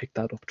we can pick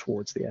that up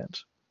towards the end.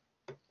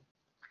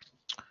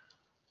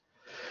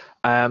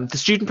 The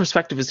student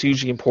perspective is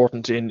hugely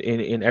important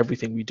in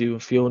everything we do,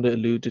 and Fiona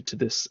alluded to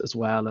this as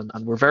well,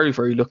 and we're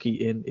very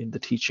lucky in the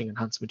Teaching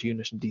Enhancement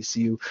Unit in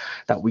DCU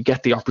that we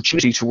get the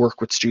opportunity to work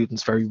with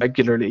students very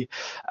regularly.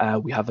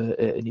 We have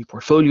an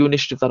e-portfolio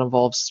initiative that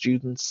involves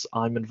students.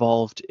 I'm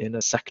involved in a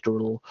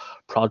sectoral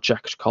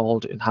project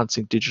called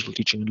Enhancing Digital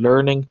Teaching and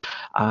Learning,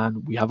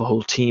 and we have a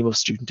whole team of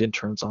student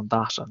interns on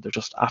that, and they're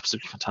just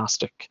absolutely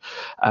fantastic.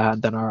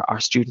 And then our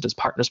Student as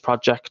Partners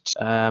project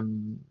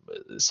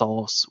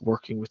saw us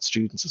working with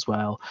students as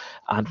well,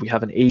 and we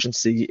have an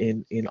agency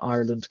in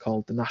Ireland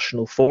called the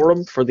National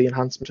Forum for the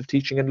Enhancement of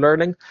Teaching and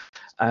Learning,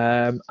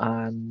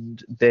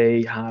 and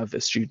they have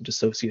a student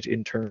associate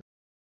intern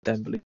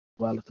then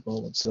well at the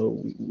moment, so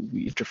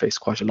we interface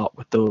quite a lot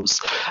with those.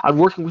 And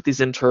working with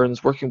these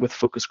interns, working with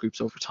focus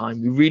groups over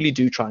time, we really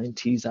do try and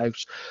tease out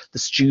the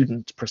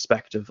student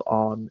perspective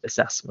on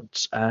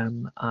assessment.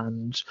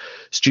 And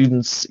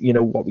students, you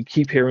know, what we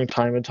keep hearing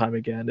time and time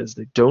again is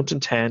they don't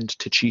intend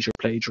to cheat or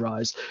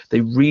plagiarize.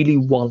 They really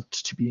want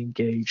to be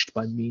engaged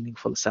by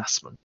meaningful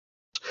assessment.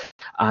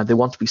 They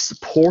want to be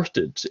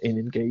supported in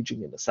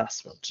engaging in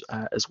assessment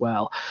as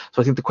well.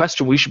 So I think the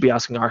question we should be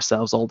asking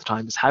ourselves all the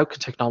time is, how can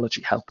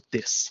technology help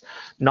this?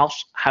 Not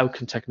how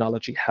can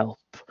technology help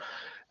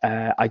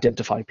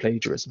identify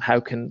plagiarism? How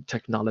can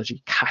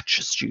technology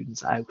catch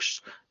students out?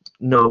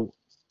 No,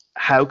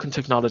 how can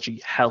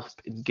technology help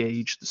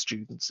engage the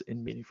students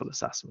in meaningful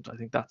assessment? I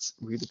think that's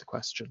really the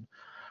question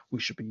we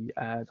should be,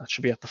 that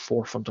should be at the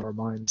forefront of our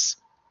minds.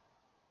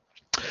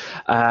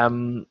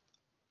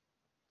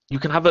 You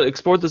can have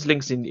explore those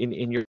links in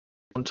your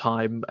own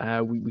time.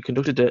 We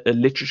conducted a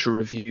literature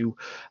review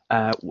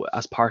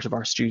as part of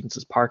our Students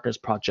as Partners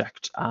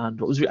project, and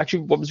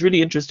what was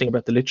really interesting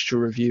about the literature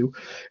review,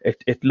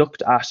 it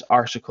looked at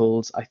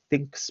articles, I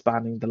think,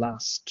 spanning the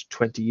last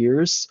 20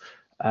 years,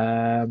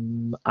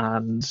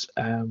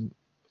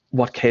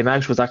 what came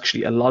out was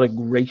actually a lot of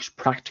great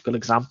practical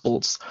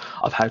examples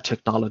of how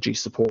technology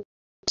supports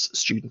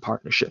student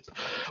partnership.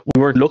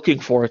 We weren't looking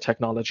for a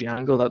technology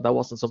angle, that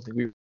wasn't something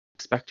we were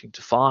expecting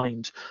to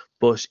find,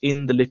 but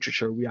in the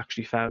literature we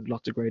actually found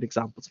lots of great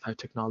examples of how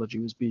technology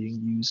was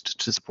being used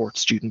to support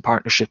student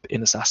partnership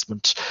in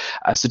assessment.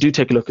 So do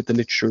take a look at the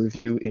literature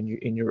review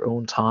in your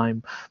own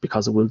time,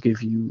 because it will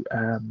give you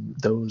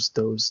those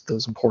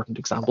important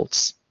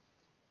examples.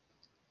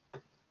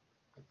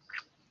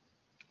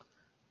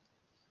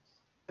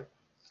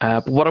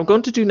 But what I'm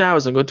going to do now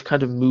is I'm going to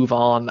kind of move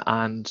on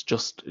and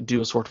just do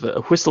a sort of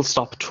a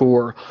whistle-stop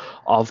tour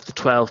of the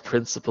 12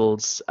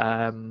 principles,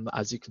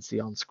 as you can see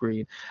on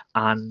screen,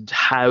 and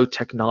how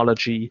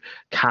technology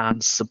can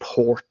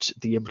support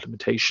the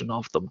implementation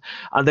of them.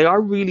 And they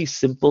are really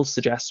simple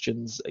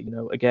suggestions. You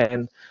know,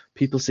 again,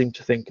 people seem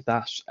to think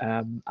that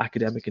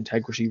academic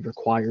integrity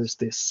requires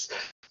this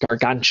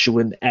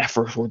gargantuan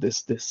effort or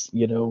this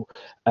you know,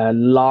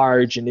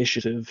 large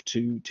initiative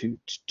to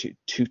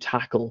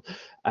tackle.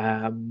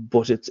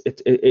 But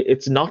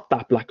it's not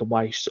that black and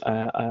white.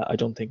 I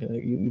don't think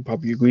you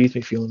probably agree with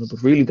me, Fiona.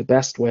 But really, the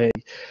best way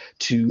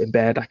to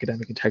embed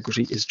academic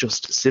integrity is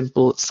just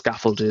simple,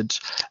 scaffolded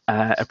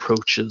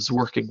approaches,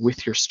 working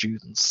with your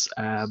students,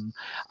 and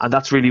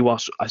that's really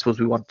what I suppose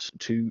we want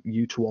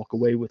you to walk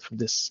away with from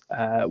this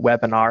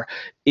webinar,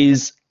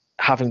 is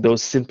having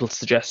those simple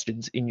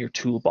suggestions in your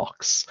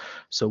toolbox.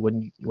 So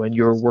when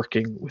you're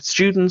working with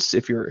students,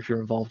 if you're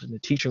involved in a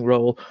teaching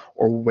role,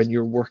 or when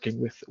you're working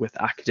with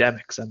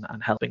academics and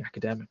helping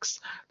academics,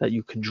 that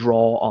you can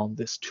draw on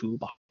this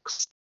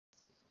toolbox.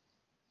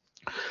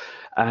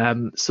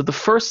 So the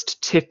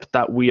first tip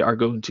that we are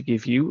going to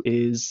give you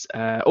is,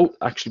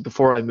 actually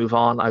before I move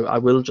on, I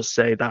will just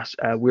say that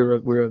we're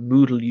a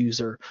Moodle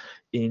user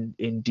in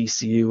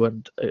DCU,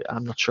 and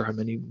I'm not sure how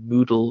many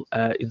Moodle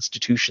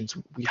institutions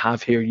we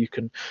have here. You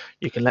can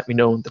let me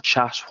know in the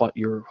chat what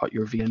your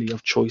VLE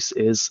of choice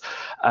is.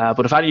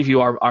 But if any of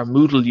you are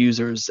Moodle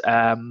users,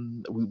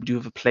 we do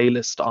have a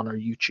playlist on our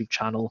YouTube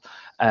channel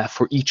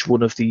for each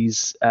one of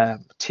these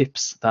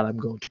tips that I'm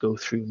going to go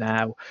through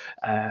now,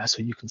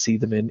 so you can see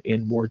them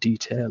in more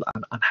detail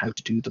and how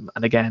to do them.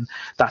 And again,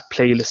 that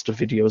playlist of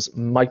videos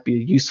might be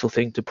a useful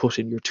thing to put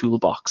in your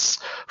toolbox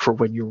for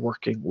when you're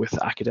working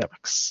with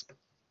academics.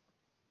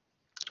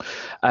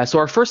 So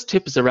our first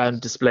tip is around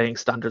displaying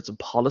standards and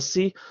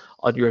policy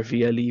on your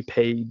VLE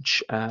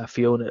page.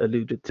 Fiona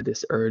alluded to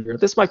this earlier.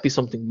 This might be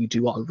something we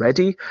do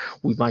already.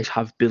 We might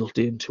have built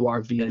into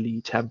our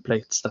VLE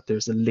templates that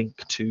there's a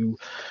link to,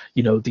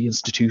 you know, the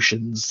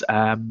institution's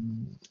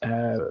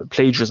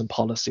plagiarism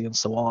policy and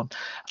so on.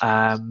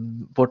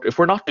 But if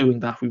we're not doing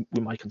that, we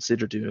might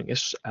consider doing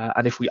it.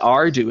 And if we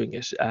are doing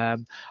it, I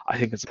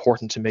think it's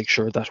important to make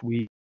sure that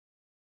we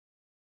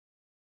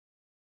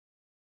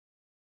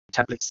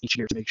templates each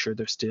year to make sure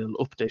they're still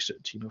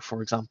updated. You know,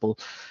 for example,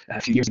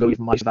 a few years ago, you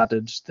might have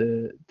added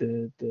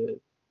the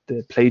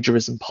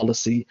plagiarism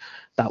policy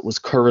that was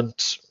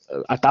current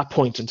at that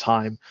point in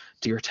time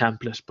to your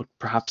template, but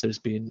perhaps there's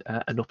been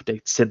an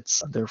update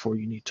since, and therefore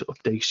you need to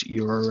update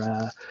your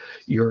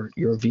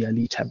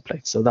VLE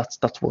template. So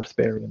that's worth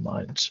bearing in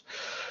mind.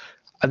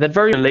 And then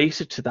very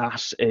related to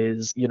that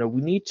is, you know,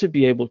 we need to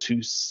be able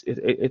to,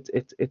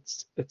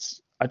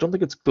 I don't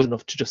think it's good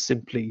enough to just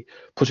simply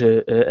put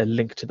a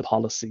link to the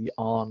policy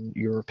on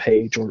your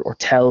page, or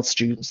tell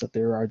students that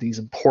there are these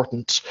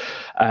important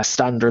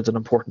standards and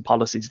important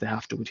policies they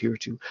have to adhere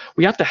to.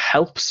 We have to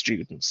help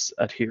students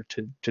adhere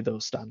to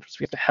those standards.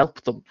 We have to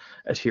help them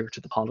adhere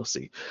to the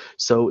policy.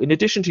 So in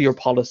addition to your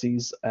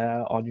policies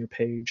on your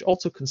page,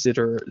 also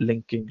consider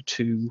linking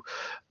to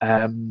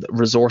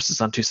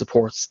resources and to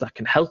supports that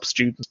can help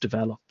students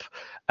develop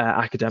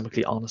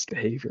academically honest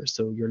behaviour.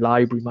 So your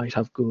library might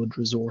have good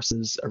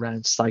resources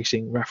around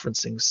citing,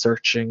 referencing,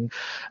 searching.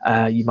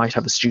 You might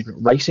have a student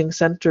writing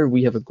centre.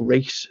 We have a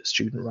great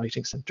student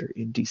writing centre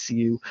in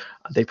DCU,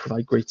 and they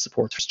provide great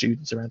support for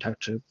students around how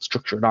to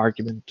structure an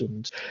argument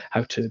and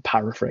how to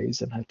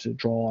paraphrase and how to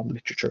draw on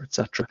literature,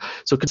 etc.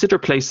 So consider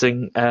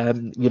placing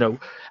you know,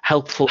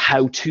 helpful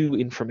how-to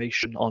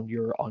information on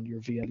your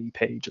VLE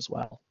page as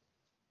well.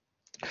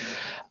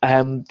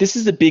 This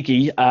is a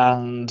biggie,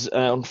 and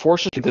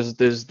unfortunately,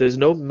 there's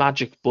no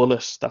magic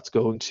bullet that's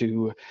going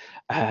to,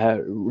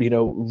 you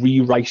know,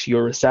 rewrite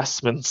your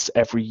assessments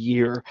every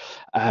year,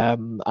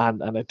 and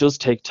it does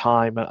take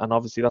time, and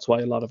obviously that's why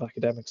a lot of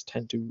academics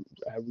tend to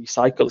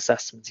recycle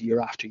assessments year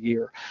after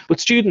year. But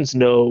students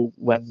know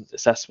when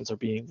assessments are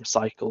being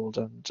recycled,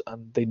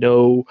 and they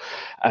know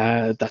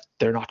that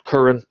they're not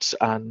current,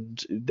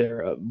 and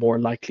they're more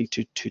likely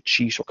to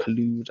cheat or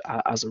collude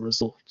as a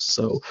result.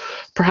 So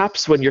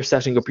perhaps when you're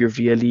setting up your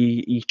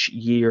VLE each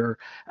year,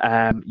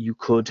 you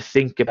could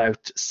think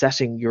about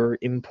setting your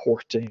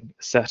importing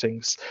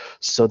settings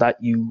so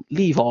that you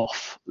leave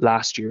off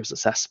last year's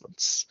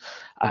assessments,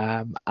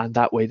 and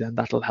that way then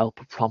that'll help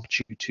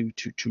prompt you to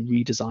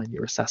redesign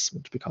your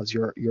assessment, because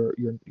you're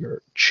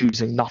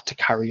choosing not to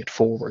carry it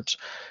forward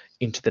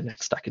into the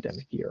next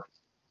academic year.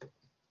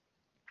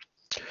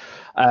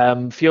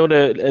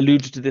 Fiona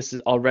alluded to this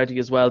already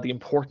as well, the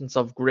importance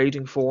of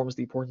grading forms,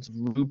 the importance of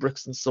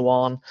rubrics and so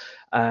on,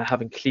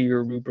 having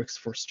clear rubrics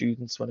for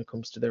students when it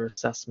comes to their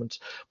assessment.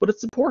 But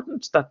it's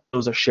important that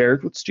those are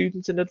shared with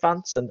students in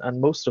advance, and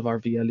most of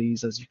our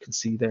VLEs, as you can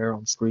see there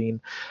on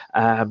screen,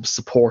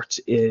 support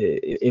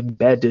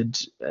embedded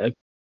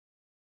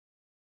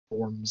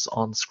forms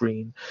on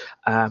screen.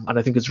 And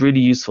I think it's really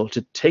useful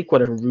to take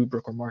whatever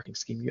rubric or marking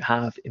scheme you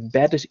have,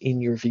 embed it in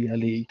your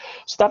VLE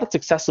so that it's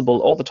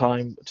accessible all the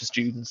time to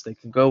students. They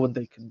can go and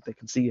they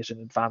can see it in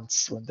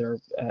advance when they're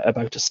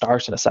about to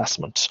start an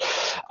assessment.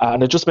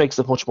 And it just makes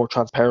it much more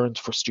transparent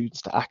for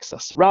students to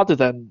access, rather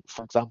than,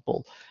 for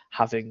example,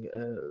 having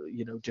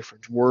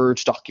different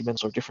Word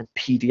documents or different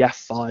PDF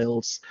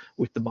files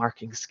with the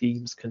marking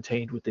schemes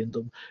contained within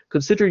them.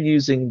 Consider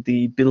using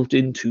the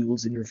built-in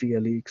tools in your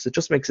VLE, because it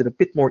just makes it a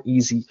bit more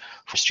easy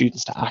for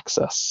students to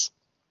access.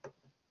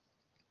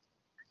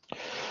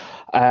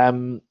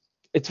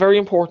 It's very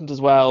important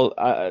as well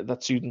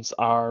that students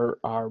are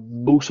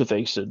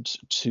motivated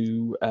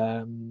to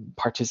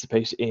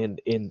participate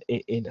in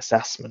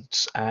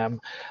assessment,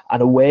 and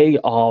a way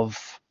of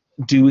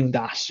doing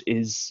that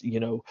is,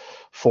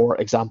 for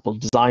example,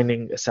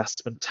 designing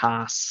assessment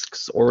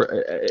tasks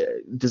or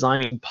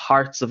designing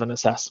parts of an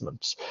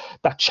assessment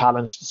that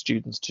challenge the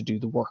students to do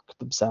the work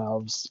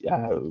themselves.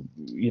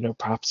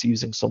 Perhaps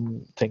using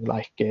something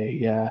like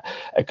a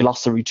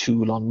glossary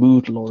tool on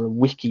Moodle or a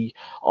wiki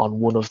on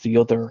one of the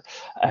other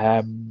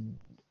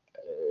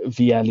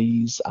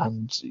VLEs,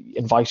 and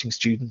inviting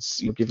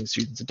students, giving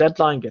students a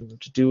deadline, getting them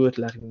to do it,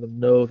 letting them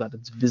know that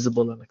it's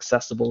visible and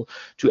accessible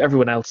to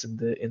everyone else in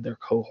their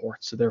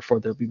cohort. So therefore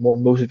they'll be more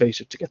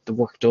motivated to get the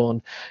work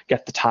done,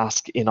 get the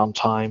task in on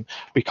time,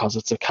 because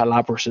it's a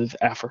collaborative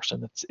effort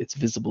and it's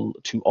visible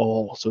to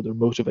all. So they're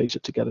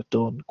motivated to get it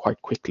done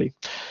quite quickly.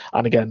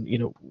 And again,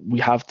 we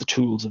have the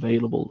tools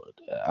available,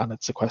 and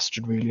it's a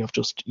question really of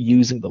just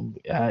using them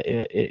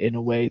in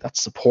a way that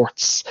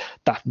supports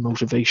that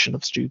motivation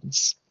of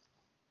students.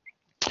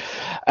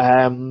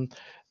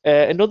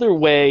 Another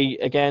way,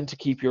 again, to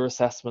keep your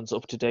assessments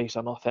up to date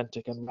and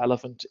authentic and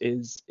relevant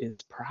is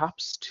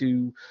perhaps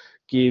to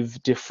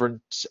give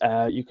different,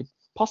 you could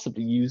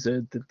possibly use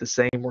the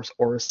same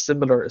or a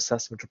similar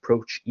assessment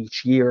approach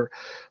each year,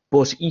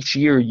 but each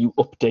year you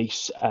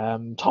update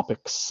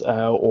topics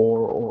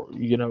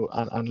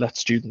and let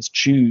students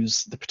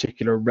choose the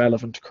particular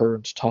relevant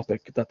current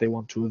topic that they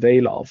want to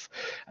avail of.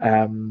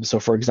 So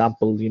for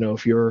example,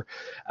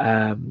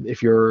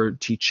 if you're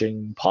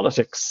teaching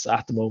politics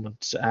at the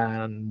moment,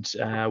 and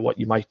what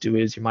you might do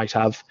is you might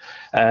have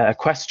a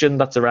question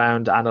that's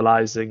around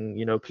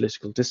analyzing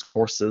political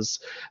discourses,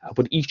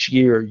 but each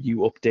year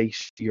you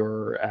update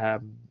your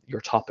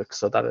topic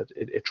so that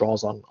it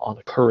draws on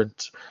a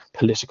current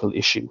political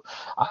issue.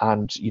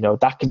 And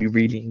that can be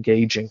really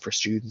engaging for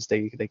students.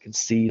 They can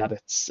see that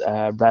it's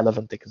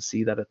relevant, they can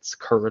see that it's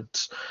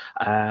current,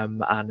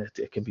 and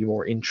it can be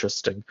more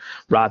interesting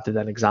rather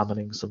than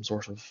examining some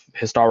sort of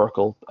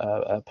historical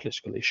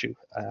political issue,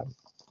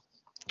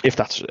 if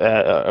that's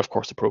of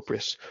course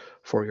appropriate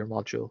for your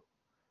module.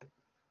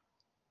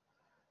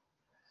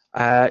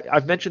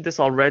 I've mentioned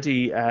this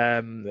already,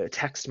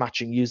 text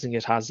matching, using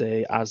it as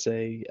a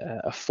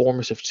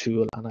formative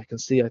tool, and I can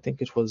see, I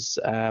think it was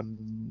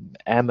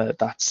Emma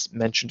that's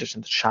mentioned it in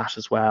the chat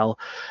as well,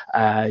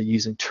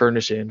 using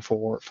Turnitin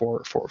for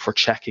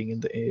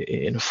checking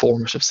in a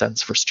formative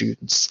sense for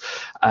students,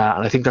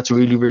 and I think that's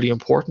really, really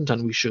important,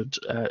 and we should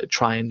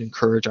try and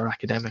encourage our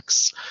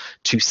academics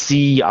to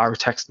see our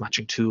text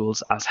matching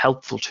tools as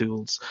helpful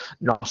tools,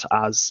 not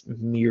as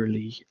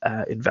merely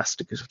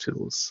investigative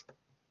tools.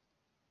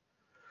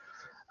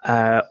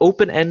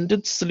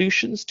 Open-ended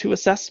solutions to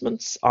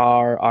assessments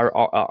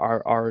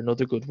are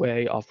another good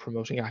way of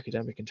promoting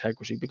academic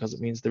integrity, because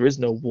it means there is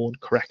no one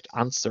correct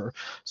answer.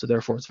 So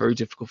therefore, it's very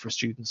difficult for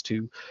students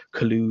to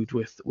collude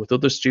with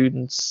other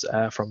students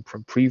from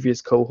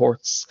previous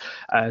cohorts.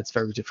 It's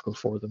very difficult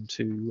for them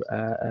to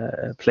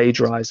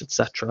plagiarize,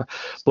 etc.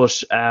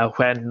 But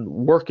when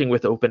working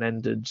with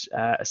open-ended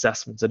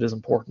assessments, it is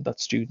important that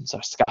students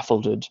are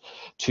scaffolded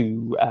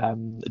to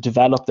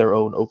develop their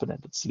own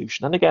open-ended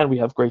solution. And again, we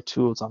have great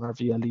tools on our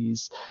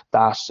VLEs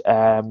that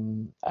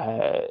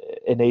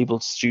enable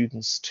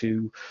students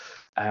to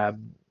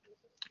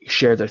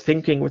share their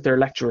thinking with their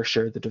lecturer,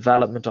 share the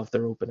development of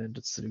their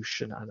open-ended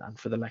solution, and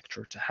for the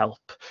lecturer to help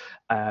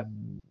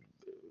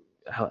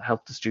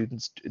the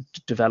students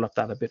develop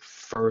that a bit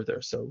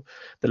further. So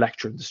the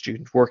lecturer and the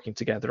student working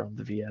together on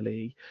the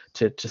VLE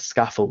to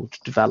scaffold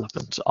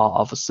development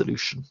of a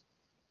solution.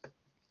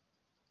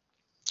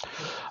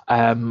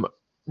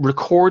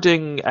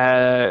 Recording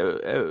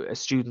a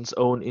student's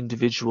own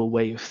individual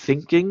way of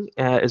thinking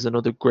is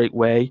another great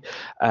way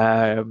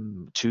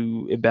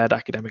to embed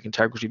academic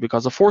integrity,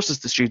 because it forces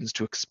the students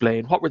to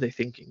explain what were they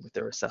thinking with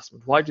their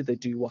assessment, why did they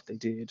do what they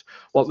did,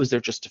 what was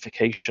their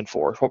justification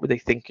for it, what were they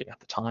thinking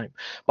at the time.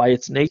 By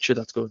its nature,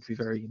 that's going to be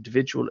very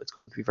individual, it's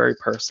going to be very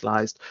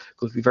personalized, it's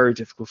going to be very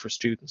difficult for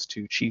students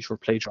to cheat or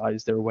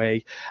plagiarize their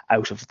way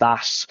out of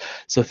that.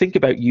 So think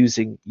about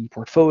using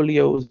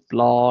e-portfolios,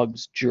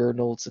 blogs,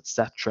 journals,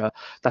 etc.,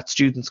 that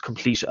students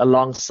complete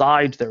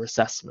alongside their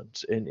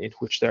assessment, in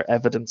which they're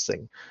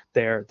evidencing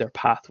their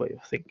pathway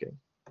of thinking.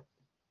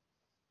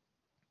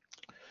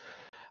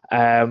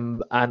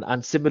 And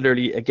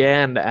similarly,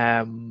 again,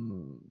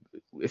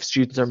 if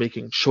students are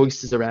making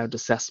choices around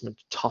assessment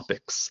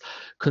topics,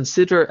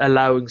 consider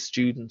allowing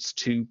students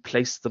to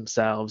place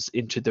themselves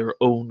into their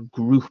own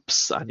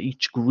groups, and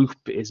each group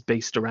is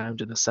based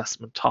around an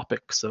assessment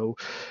topic. So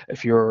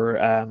if you're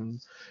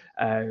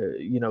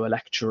you know, a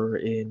lecturer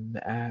in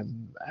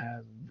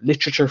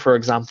literature, for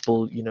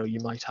example, you know, you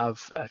might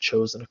have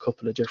chosen a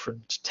couple of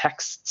different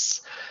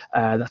texts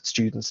that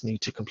students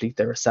need to complete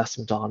their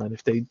assessment on, and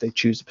if they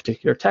choose a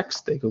particular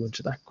text, they go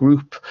into that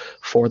group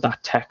for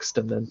that text,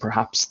 and then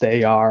perhaps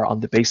they are, on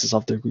the basis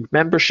of their group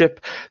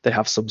membership, they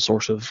have some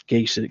sort of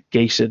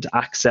gated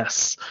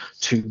access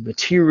to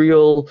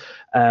material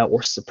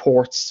or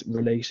supports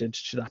related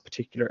to that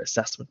particular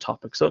assessment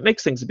topic. So it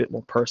makes things a bit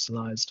more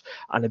personalized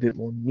and a bit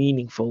more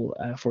meaningful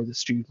for the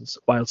students,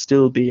 while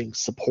still being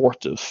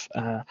supportive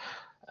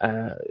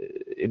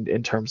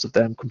in terms of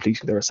them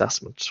completing their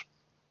assessment.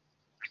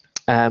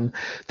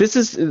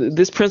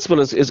 This principle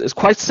is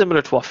quite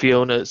similar to what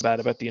Fiona is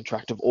about the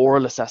interactive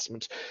oral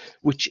assessment,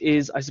 which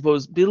is, I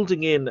suppose,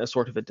 building in a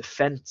sort of a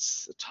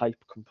defense type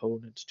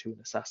component to an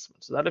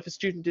assessment, so that if a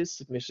student is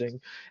submitting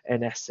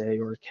an essay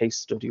or a case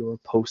study or a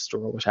poster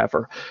or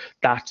whatever,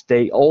 that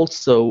they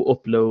also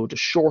upload a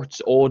short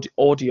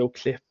audio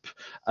clip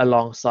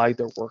alongside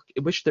their work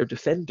in which they're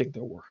defending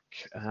their work.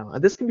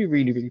 And this can be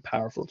really, really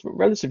powerful. It's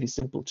relatively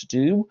simple to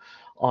do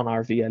on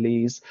our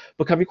VLEs,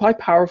 but can be quite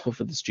powerful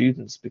for the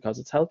students, because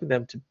it's helping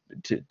them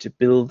to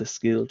build the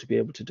skill to be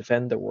able to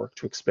defend their work,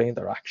 to explain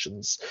their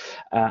actions,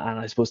 and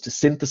I suppose to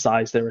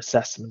synthesize their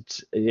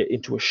assessment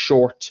into a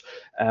short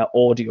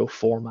audio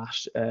format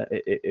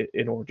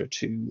in order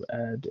to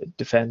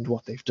defend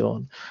what they've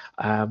done.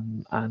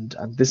 And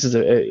this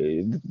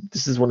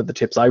is one of the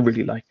tips I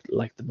really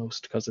like the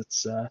most, because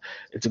it's a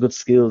good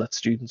skill that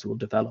students will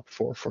develop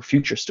for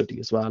future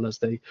study, as well as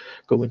they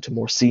go into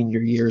more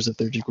senior years of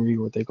their degree,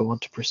 or they go on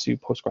to pursue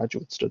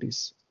postgraduate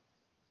studies.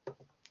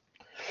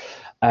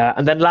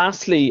 And then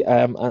lastly,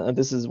 and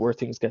this is where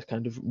things get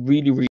kind of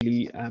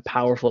really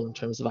powerful in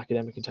terms of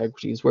academic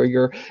integrity, is where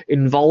you're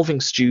involving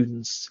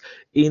students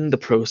in the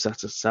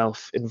process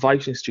itself,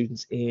 inviting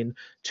students in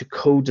to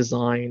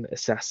co-design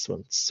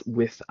assessments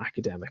with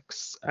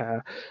academics.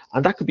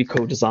 And that could be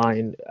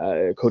co-designing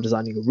a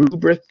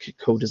rubric,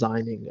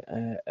 co-designing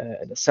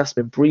an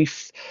assessment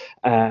brief,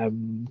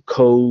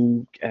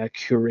 co-curating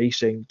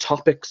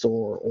topics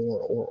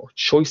or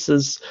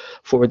choices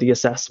for the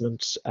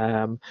assessment.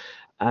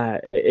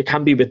 It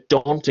can be a bit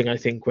daunting, I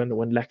think,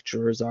 when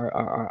lecturers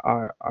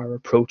are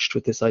approached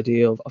with this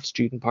idea of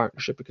student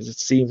partnership, because it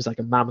seems like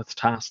a mammoth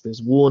task.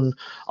 There's one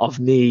of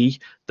me,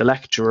 the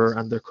lecturer,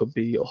 and there could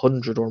be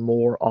 100 or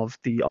more of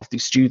the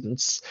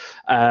students.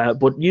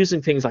 But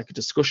using things like a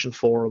discussion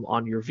forum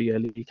on your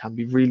VLE can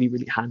be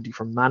really handy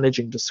for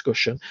managing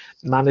discussion,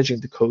 managing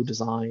the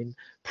co-design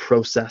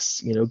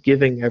process, you know,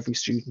 giving every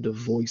student a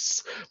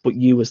voice, but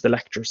you as the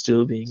lecturer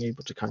still being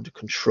able to kind of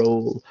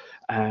control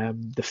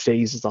the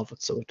phases of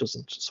it, so it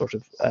doesn't sort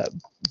of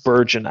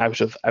burgeon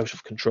out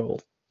of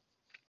control.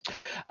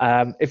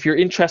 If you're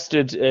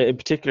interested in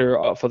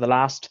particular for the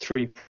last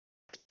three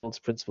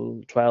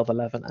principle 12,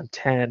 11 and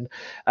 10,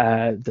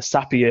 the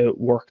SAPIA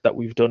work that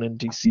we've done in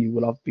DCU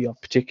will be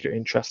of particular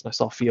interest, and I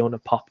saw Fiona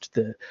popped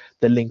the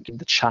link in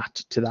the chat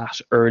to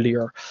that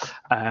earlier,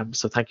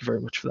 so thank you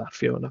very much for that,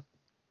 Fiona.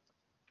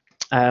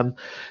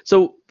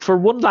 So for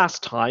one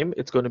last time,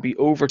 it's going to be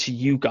over to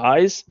you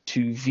guys,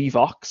 to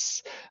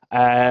Vivox,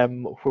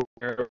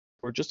 where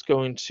we're just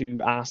going to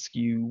ask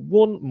you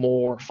one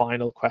more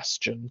final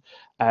question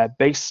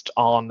based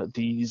on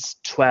these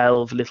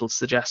 12 little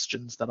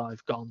suggestions that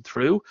I've gone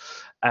through.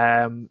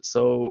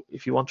 So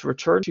if you want to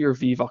return to your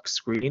Vivox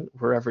screen,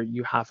 wherever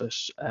you have it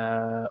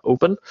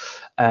open,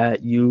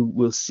 you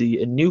will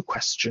see a new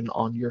question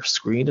on your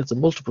screen. It's a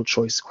multiple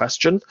choice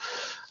question.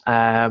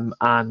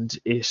 And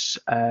it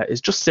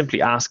is just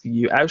simply asking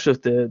you, out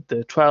of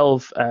the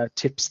 12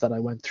 tips that I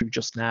went through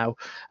just now,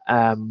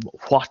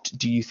 what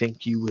do you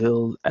think you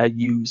will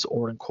use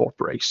or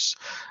incorporate?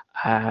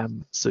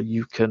 So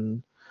you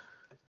can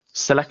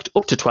select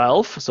up to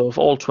 12. So if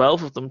all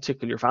 12 of them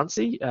tickle your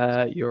fancy,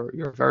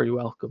 you're very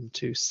welcome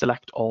to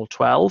select all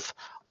 12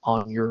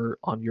 on your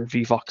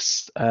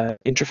Vivox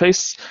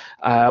interface,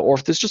 or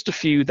if there's just a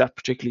few that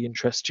particularly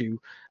interest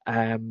you,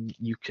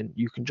 you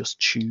can just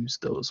choose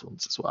those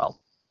ones as well.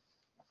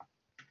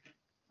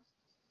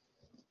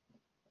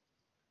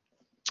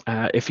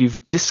 If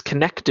you've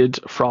disconnected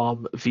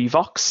from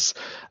Vivox,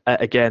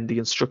 again, the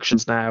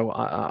instructions now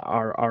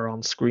are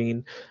on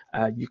screen.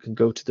 You can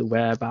go to the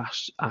web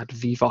at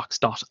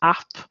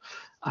vivox.app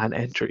and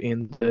enter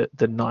in the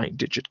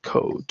 9-digit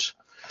code.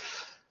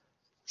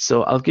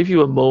 So I'll give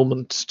you a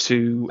moment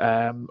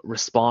to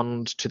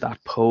respond to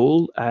that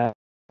poll,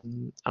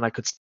 and I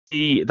could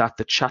see that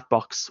the chat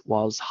box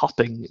was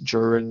hopping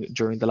during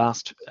the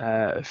last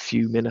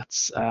few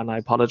minutes, and I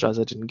apologize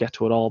I didn't get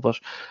to it all, but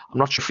I'm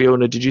not sure,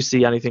 Fiona, did you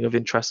see anything of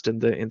interest in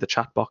the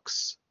chat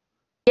box?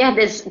 Yeah,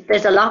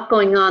 there's a lot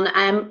going on.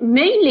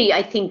 Mainly,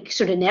 I think,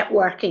 sort of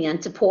networking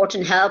and support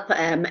and help.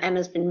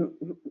 Emma's been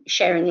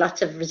sharing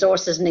lots of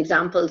resources and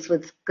examples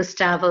with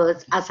Gustavo,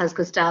 as has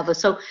Gustavo.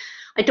 So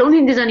I don't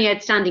think there's any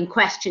outstanding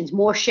questions,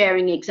 more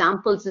sharing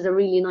examples. There's a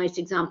really nice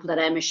example that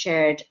Emma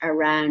shared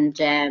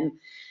around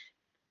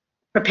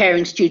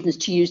preparing students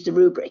to use the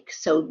rubric.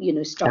 So, you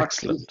know, start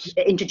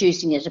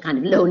introducing it at a kind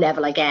of low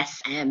level, I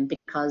guess,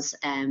 because,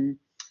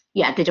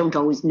 yeah, they don't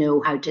always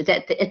know how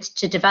to, it's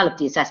to develop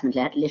the assessment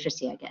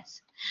literacy, I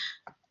guess.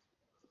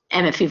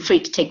 Emma, feel free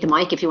to take the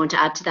mic if you want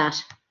to add to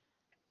that.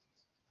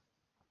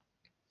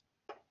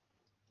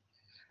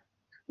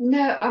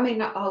 No, I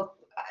mean,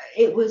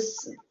 it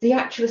was the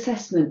actual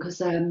assessment, because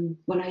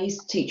when I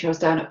used to teach, I was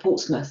down at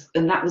Portsmouth,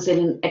 and that was in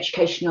an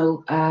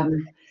educational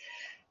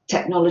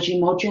technology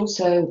module.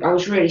 So I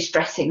was really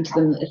stressing to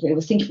them that if they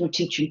were thinking of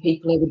teaching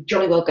people, they were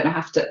jolly well going to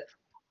have to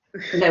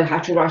know how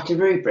to write a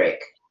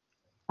rubric.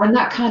 And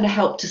that kind of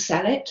helped to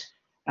sell it.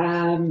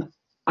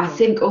 I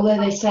think, although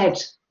they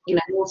said, you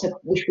know, I also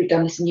wish we'd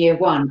done this in year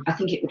one, I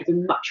think it would have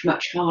been much,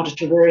 much harder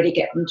to really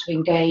get them to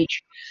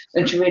engage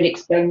and to really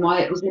explain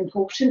why it was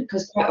important,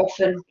 because quite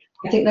often,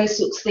 I think those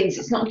sorts of things,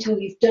 it's not until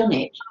you've done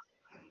it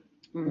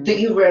that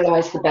you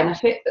realise the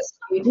benefit as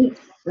a student.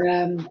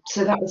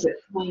 So that was a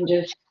kind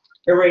of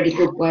a really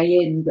good way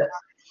in, but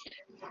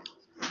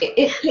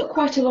it took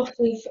quite a lot of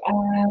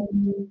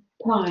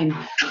time.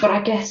 But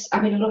I guess, I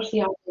mean, a lot of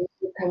the ideas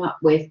we come up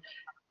with,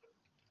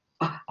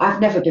 I've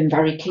never been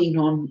very keen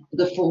on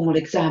the formal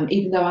exam,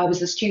 even though I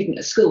was a student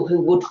at school who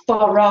would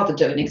far rather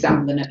do an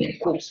exam than a bit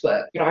of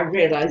coursework. But I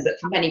realise that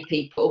for many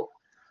people,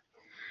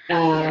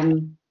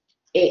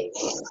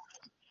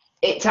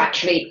 it's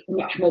actually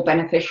much more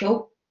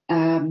beneficial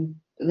than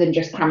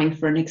just cramming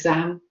for an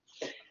exam.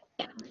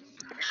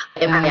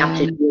 I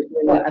absolutely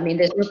agree. I mean,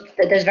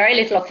 there's very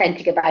little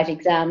authentic about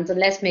exams,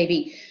 unless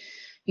maybe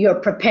you're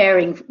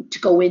preparing to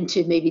go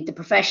into maybe the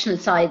professional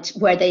side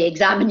where they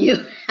examine you.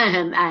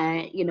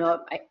 You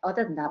know,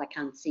 other than that, I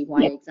can't see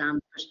why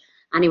exams. But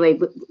anyway,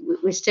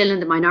 we're still in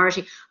the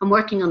minority. I'm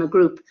working on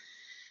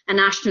a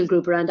national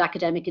group around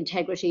academic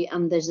integrity,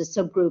 and there's a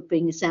subgroup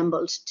being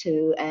assembled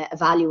to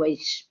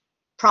evaluate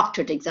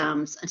proctored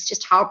exams. And it's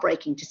just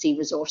heartbreaking to see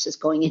resources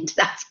going into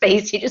that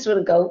space. You just want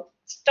to go,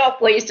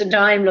 stop wasting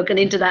time looking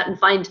into that and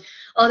find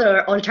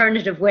other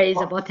alternative ways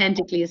of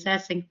authentically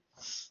assessing.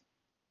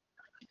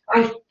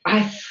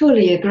 I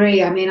fully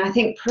agree. I mean, I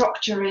think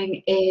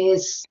proctoring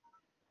is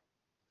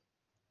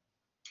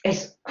I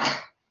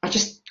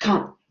just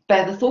can't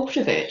bear the thought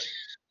of it.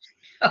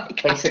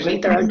 Basically,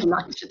 they're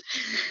delighted.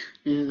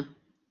 Yeah.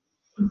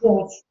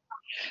 Yes,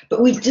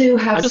 but we do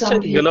have I'm just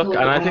some taking a look,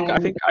 and I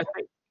think.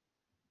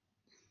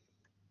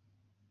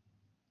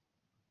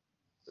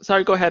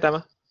 Sorry, go ahead,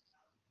 Emma.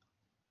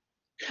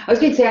 I was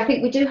going to say, I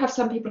think we do have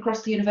some people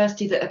across the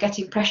university that are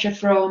getting pressure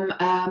from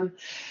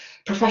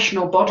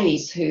professional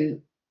bodies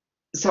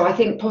so I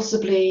think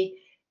possibly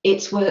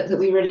it's work that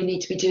we really need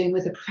to be doing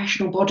with the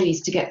professional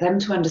bodies to get them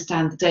to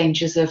understand the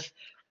dangers of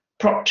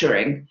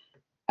proctoring,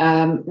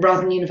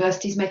 rather than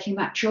universities making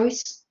that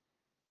choice.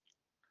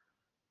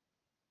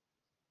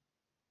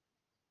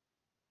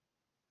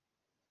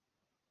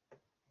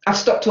 I've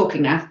stopped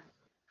talking now.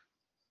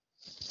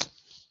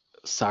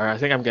 Sorry, I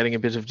think I'm getting a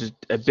bit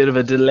of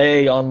a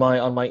delay on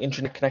my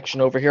internet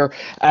connection over here.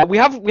 We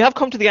have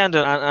come to the end,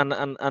 and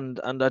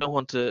I don't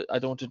want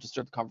to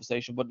disturb the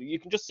conversation, but you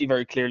can just see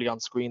very clearly on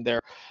screen there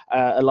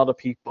a lot of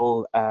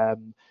people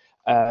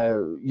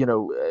you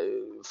know,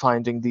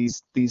 finding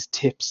these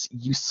tips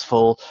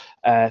useful,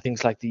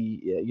 things like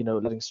you know,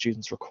 letting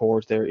students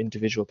record their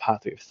individual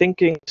pathway of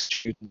thinking,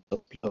 students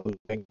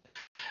uploading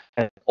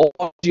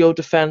audio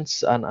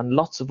defense, and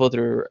lots of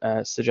other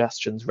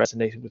suggestions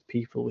resonating with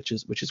people, which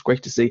is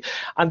great to see.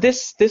 And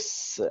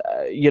this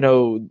you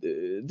know,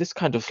 this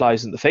kind of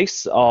flies in the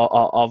face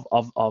of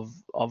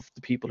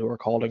the people who are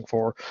calling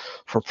for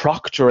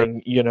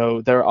proctoring. You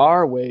know, there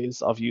are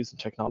ways of using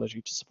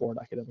technology to support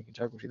academic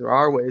integrity. There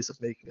are ways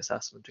of making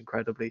assessment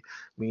incredibly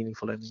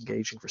meaningful and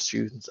engaging for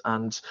students,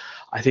 and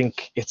I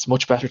think it's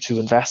much better to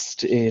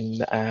invest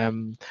in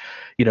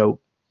you know,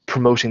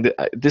 promoting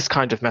this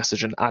kind of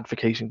message and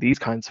advocating these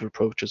kinds of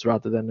approaches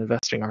rather than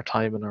investing our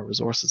time and our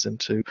resources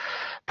into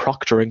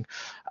proctoring.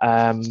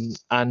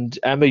 And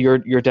Emma,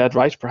 you're dead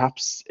right.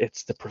 Perhaps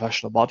it's the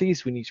professional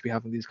bodies we need to be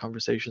having these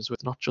conversations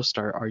with, not just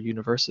our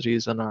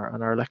universities and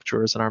our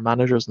lecturers and our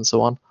managers and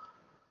so on.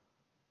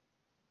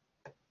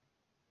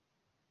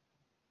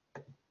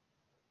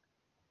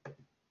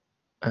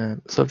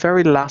 So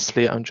very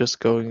lastly, I'm just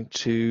going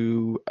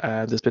to.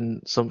 There's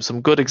been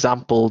some good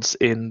examples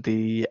in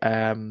the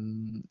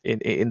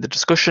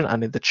discussion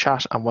and in the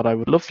chat, and what I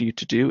would love for you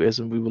to do is,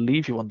 and we will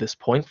leave you on this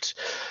point.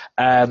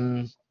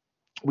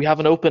 We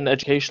have an open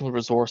educational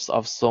resource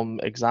of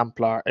some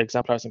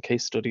exemplars and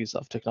case studies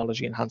of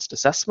technology enhanced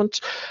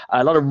assessment.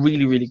 A lot of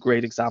really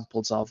great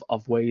examples of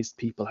ways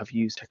people have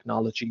used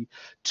technology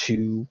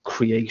to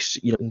create,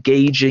 you know,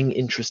 engaging,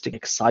 interesting,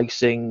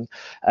 exciting,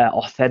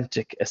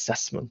 authentic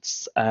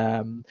assessments.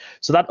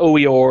 So that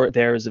OER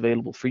there is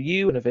available for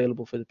you and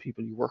available for the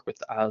people you work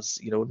with as,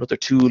 you know, another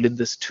tool in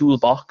this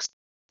toolbox.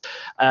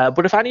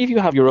 But if any of you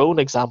have your own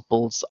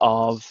examples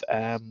of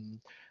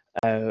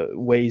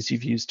ways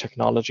you've used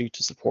technology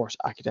to support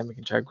academic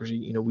integrity.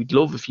 You know, we'd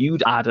love if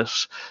you'd add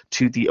it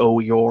to the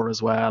OER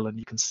as well, and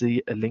you can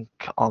see a link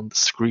on the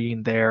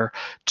screen there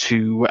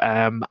to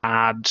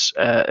add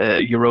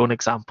your own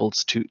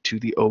examples to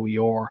the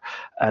OER.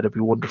 It'd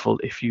be wonderful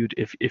if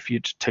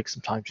you'd take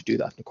some time to do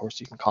that. And of course,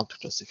 you can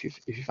contact us if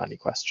you've any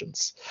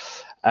questions.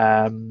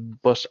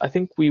 But I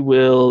think we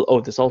will.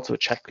 Oh, there's also a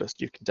checklist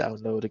you can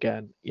download.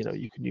 Again, you know,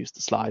 you can use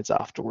the slides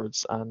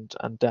afterwards and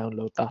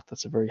download that.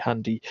 That's a very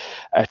handy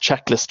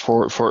checklist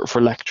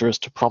for lecturers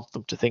to prompt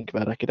them to think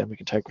about academic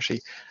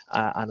integrity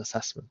and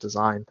assessment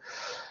design.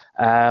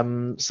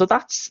 So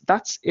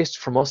that's it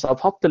from us. I'll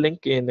pop the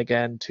link in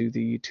again to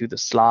the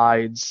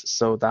slides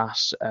so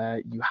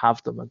that you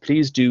have them, and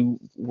please do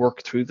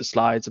work through the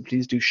slides, and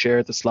please do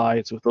share the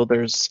slides with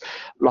others.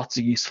 Lots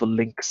of useful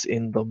links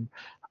in them,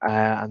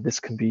 and this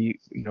can be,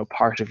 you know,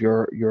 part of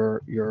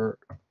your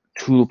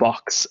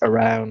toolbox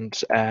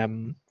around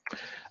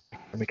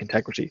academic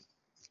integrity.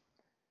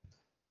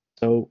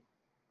 So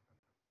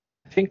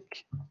I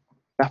think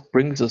that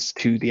brings us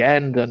to the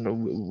end,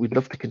 and we'd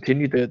love to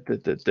continue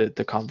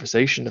the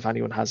conversation. If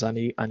anyone has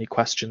any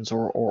questions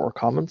or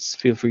comments,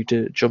 feel free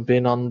to jump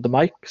in on the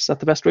mic. Is that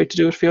the best way to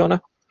do it, Fiona?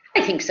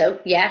 I think so,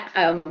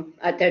 yeah.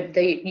 They're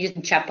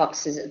using chat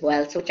boxes as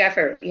well, so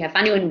whichever. Yeah, if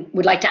anyone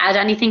would like to add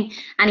anything,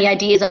 any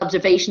ideas,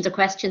 observations, or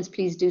questions,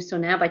 please do so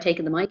now by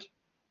taking the mic.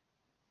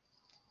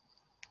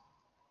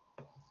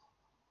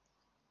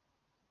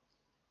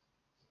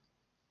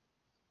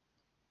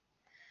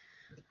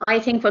 I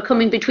think we're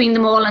coming between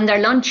them all and their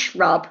lunch,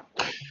 Rob.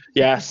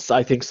 Yes,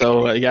 I think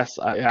so. Yes,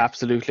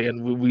 absolutely.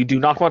 And we do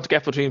not want to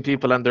get between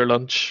people and their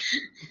lunch.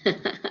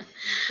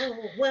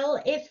 Well,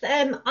 if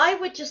I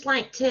would just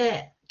like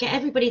to get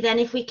everybody then,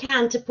 if we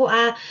can, to put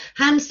our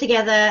hands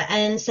together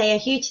and say a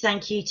huge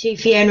thank you to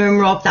Fiona and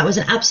Rob. That was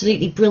an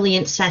absolutely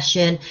brilliant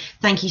session.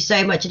 Thank you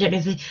so much. I don't know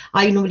if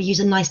I normally use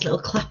a nice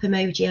little clap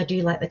emoji. I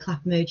do like the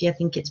clap emoji. I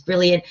think it's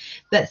brilliant.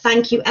 But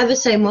thank you ever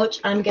so much.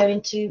 I'm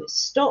going to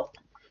stop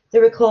the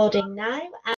recording now.